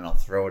light on and I'll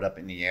throw it up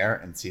in the air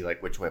and see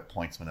like which way it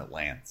points when it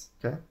lands.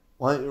 Okay.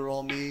 Why don't you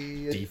roll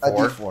me a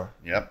D4? D4?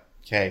 Yep.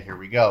 Okay, here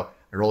we go.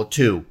 I roll a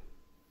 2.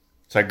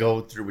 So I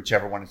go through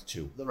whichever one is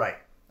 2. The right.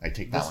 I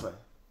take that This one. way.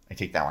 I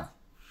take that one.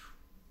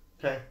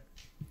 Okay.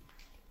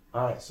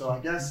 All right. So I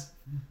guess.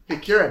 Hey,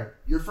 Kieran,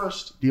 you're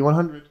first.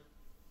 D100.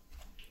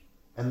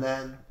 And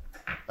then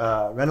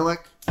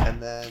Renwick,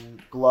 and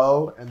then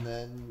Glow, and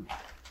then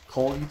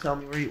Cole. You tell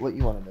me what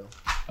you want to do.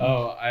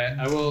 Oh,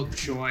 I will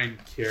join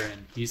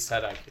Kieran. He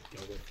said I could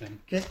go with him.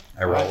 Okay.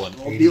 I roll an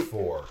Roll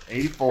 84.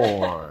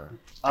 84.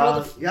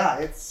 Yeah,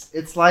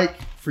 it's like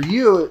for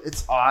you,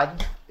 it's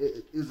odd.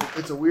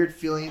 It's a weird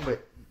feeling,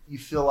 but you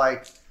feel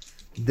like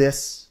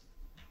this.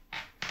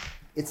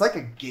 It's like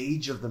a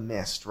gauge of the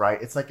mist,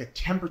 right? It's like a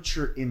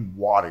temperature in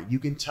water. You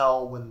can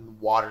tell when the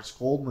water's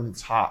cold, when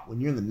it's hot.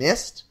 When you're in the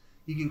mist,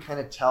 you can kind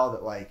of tell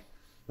that like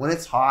when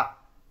it's hot,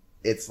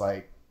 it's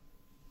like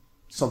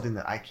something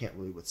that I can't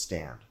really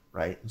withstand,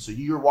 right? And so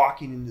you're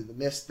walking into the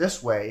mist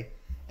this way,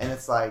 and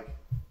it's like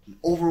an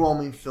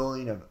overwhelming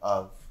feeling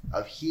of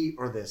heat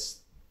or this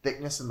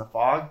thickness in the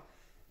fog,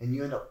 and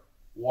you end up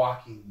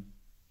walking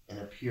and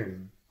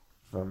appearing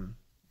from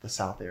the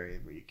south area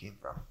where you came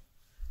from.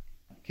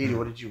 Katie,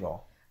 what did you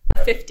roll?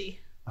 50.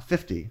 A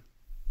 50.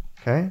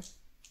 Okay.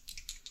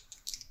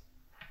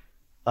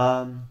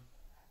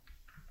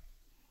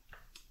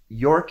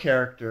 Your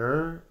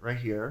character right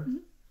here,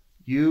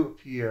 you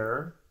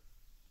appear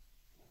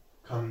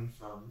coming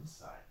from this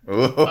side.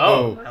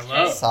 Oh, Okay.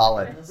 hello.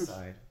 Solid. This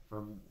side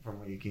from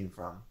where you came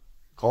from.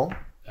 Cole,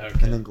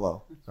 Okay. and then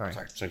Glow. Sorry.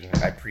 Sorry, so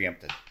I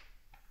preempted.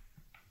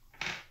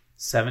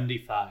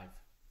 75.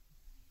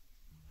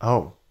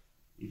 Oh,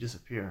 you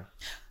disappear.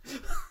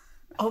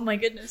 Oh my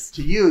goodness.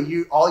 To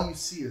you all you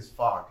see is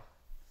fog.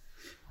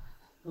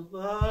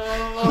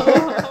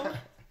 Hello.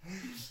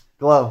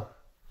 Glow.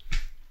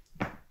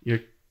 You're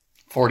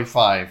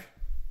 45.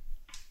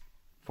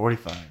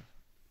 45.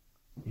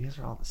 You guys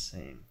are all the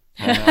same.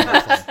 You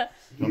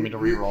want me to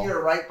re-roll?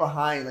 You're right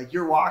behind. Like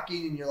you're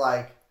walking and you're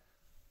like,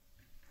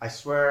 I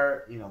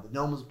swear, the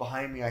gnome was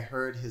behind me. I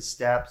heard his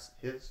steps,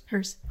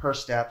 her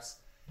steps,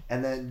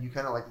 and then you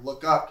kind of like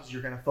look up because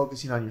you're kind of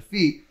focusing on your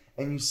feet,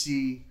 and you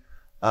see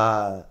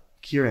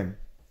Kieran.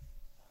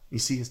 You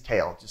see his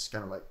tail just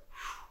kind of like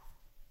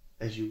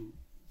as you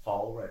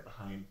follow right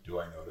behind. Do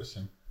I notice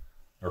him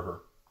or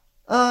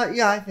her?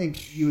 Yeah, I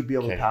think you would be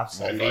able to Okay. pass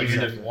I that. thought you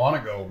didn't want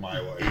to go my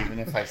way. Even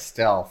if I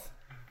stealth,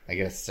 I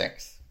get a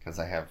 6 because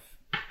I have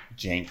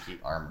janky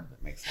armor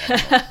that makes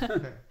that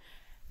noise.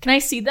 Can I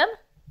see them?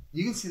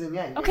 You can see them,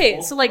 yeah. You guys Okay,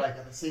 both, so, like-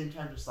 at the same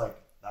time, just like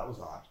that was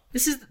odd.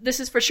 This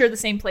is for sure the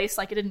same place.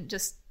 Like it didn't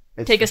just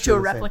It's take for us to sure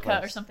a the same replica or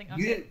place. something. You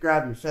Okay. didn't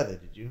grab your feather,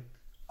 did you?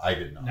 I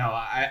did not. No,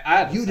 I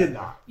had You did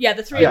not. Yeah,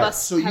 the three Yeah, of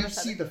us. so have you a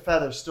feather. see the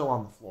feather still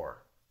on the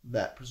floor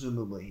that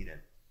presumably he did.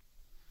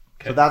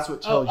 Okay. So that's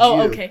what tells Oh,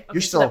 you. okay.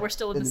 You're So still that we're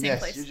still in the same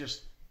mist. place. You're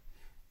just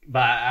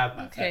But I have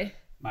my Okay. feather,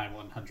 my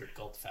 100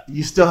 gold feather.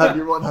 you still have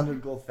your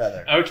 100 gold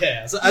feather. Okay,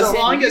 as So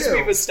long for as you-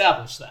 we've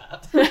established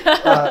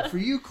that. For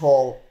you,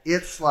 Cole,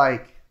 it's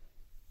like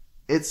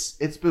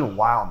it's been a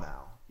while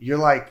now. You're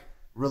like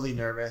really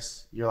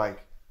nervous. You're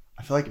like,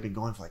 I feel like I've been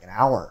going for like an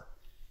hour,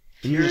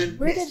 and you're just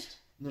Where did- mist.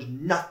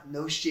 And there's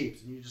no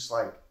shapes, and you're just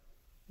like,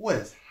 what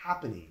is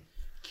happening?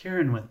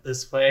 Kieran went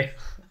this way.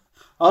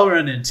 I'll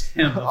run into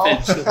him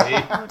eventually.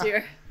 Oh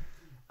dear.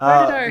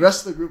 Where did our- The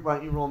rest of the group, why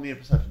don't you roll me a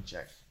perception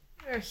check?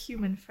 Where'd our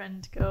human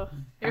friend go?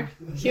 You're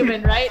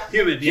human, right?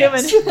 Human,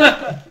 yes.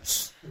 Human.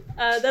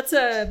 That's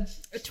a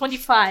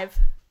 25.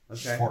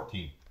 Okay.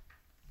 14.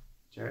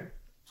 Jerry?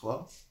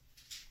 12?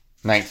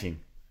 19.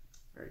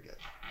 Very good.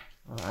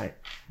 All right.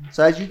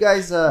 So as you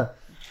guys, are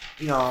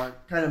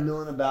kind of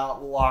milling about, a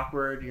little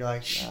awkward, you're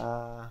like,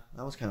 that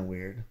was kind of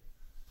weird.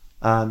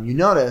 You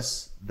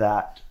notice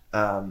that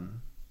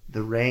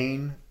the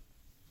rain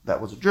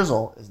that was a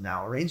drizzle is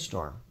now a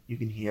rainstorm. You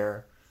can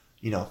hear,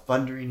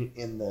 thundering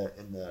in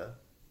the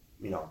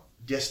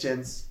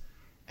distance,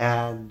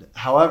 and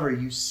however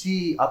you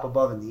see up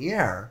above in the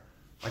air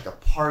like a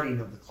parting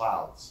of the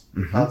clouds.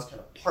 The clouds kind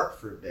of part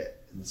for a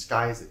bit, and the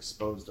sky is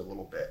exposed a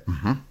little bit.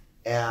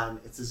 And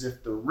it's as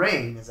if the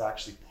rain is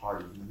actually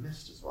parting the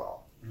mist as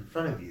well. In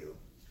front of you,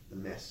 the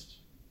mist.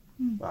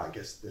 Well, I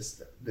guess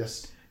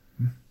this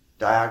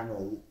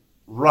diagonal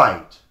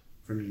right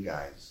from you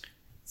guys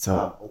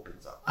So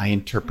opens up. I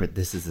interpret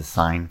this as a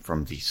sign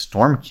from the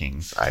Storm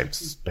Kings I've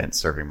spent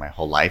serving my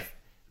whole life,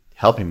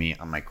 helping me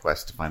on my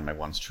quest to find my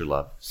once true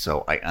love.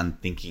 So I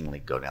unthinkingly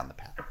go down the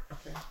path.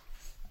 Okay.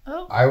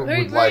 Oh, I where would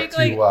are you like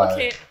going? to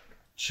Okay.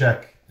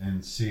 check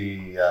and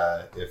see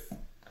if,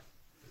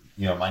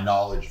 my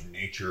knowledge of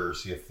nature,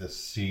 see if this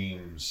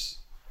seems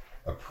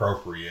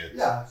appropriate.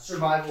 Yeah,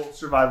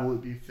 survival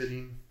would be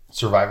fitting.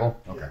 Survival?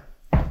 Okay.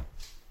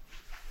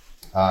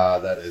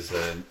 That is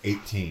an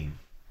 18.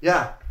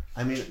 Yeah,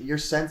 I mean, your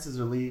senses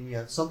are leading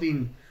you.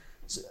 Something.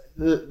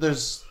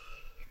 There's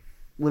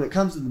when it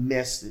comes to the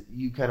mist,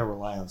 you kind of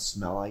rely on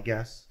smell, I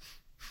guess.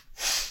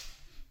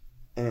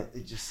 and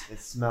it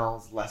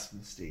smells less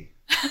misty.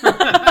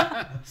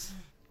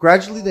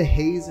 Gradually, the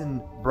haze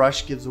and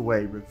brush gives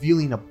away,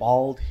 revealing a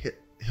bald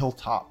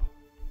hilltop.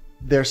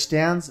 There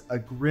stands a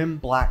grim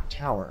black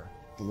tower,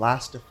 the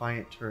last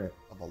defiant turret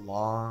of a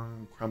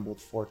long,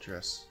 crumbled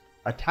fortress.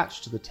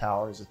 Attached to the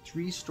tower is a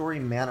 3-story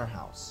manor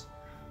house,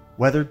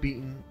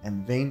 weather-beaten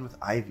and veined with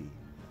ivy.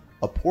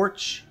 A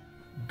porch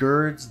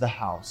girds the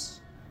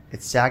house.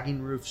 Its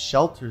sagging roof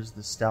shelters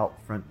the stout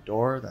front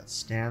door that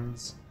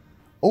stands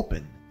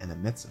open and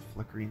emits a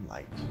flickering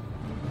light.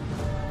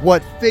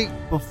 What fate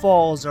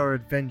befalls our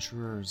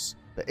adventurers?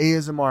 The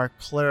ASMR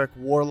cleric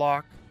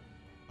warlock,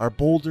 our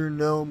boulder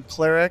gnome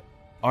cleric,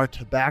 our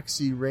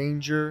tabaxi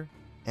ranger,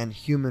 and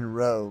human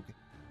rogue.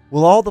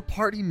 Will all the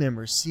party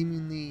members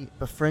seemingly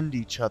befriend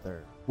each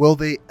other? Will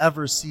they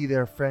ever see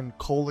their friend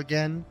Cole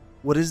again?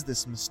 What is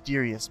this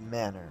mysterious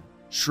manor,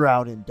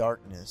 shroud in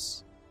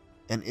darkness,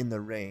 and in the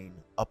rain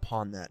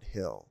upon that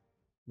hill?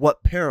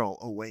 What peril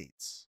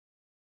awaits?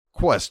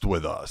 Quest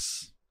with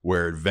us,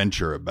 where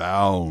adventure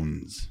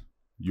abounds.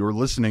 You're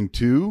listening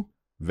to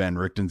Van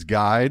Richten's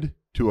Guide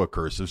to A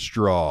Curse of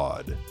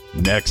Strahd.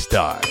 Next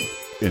time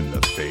in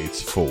the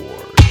Fates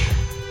Forge.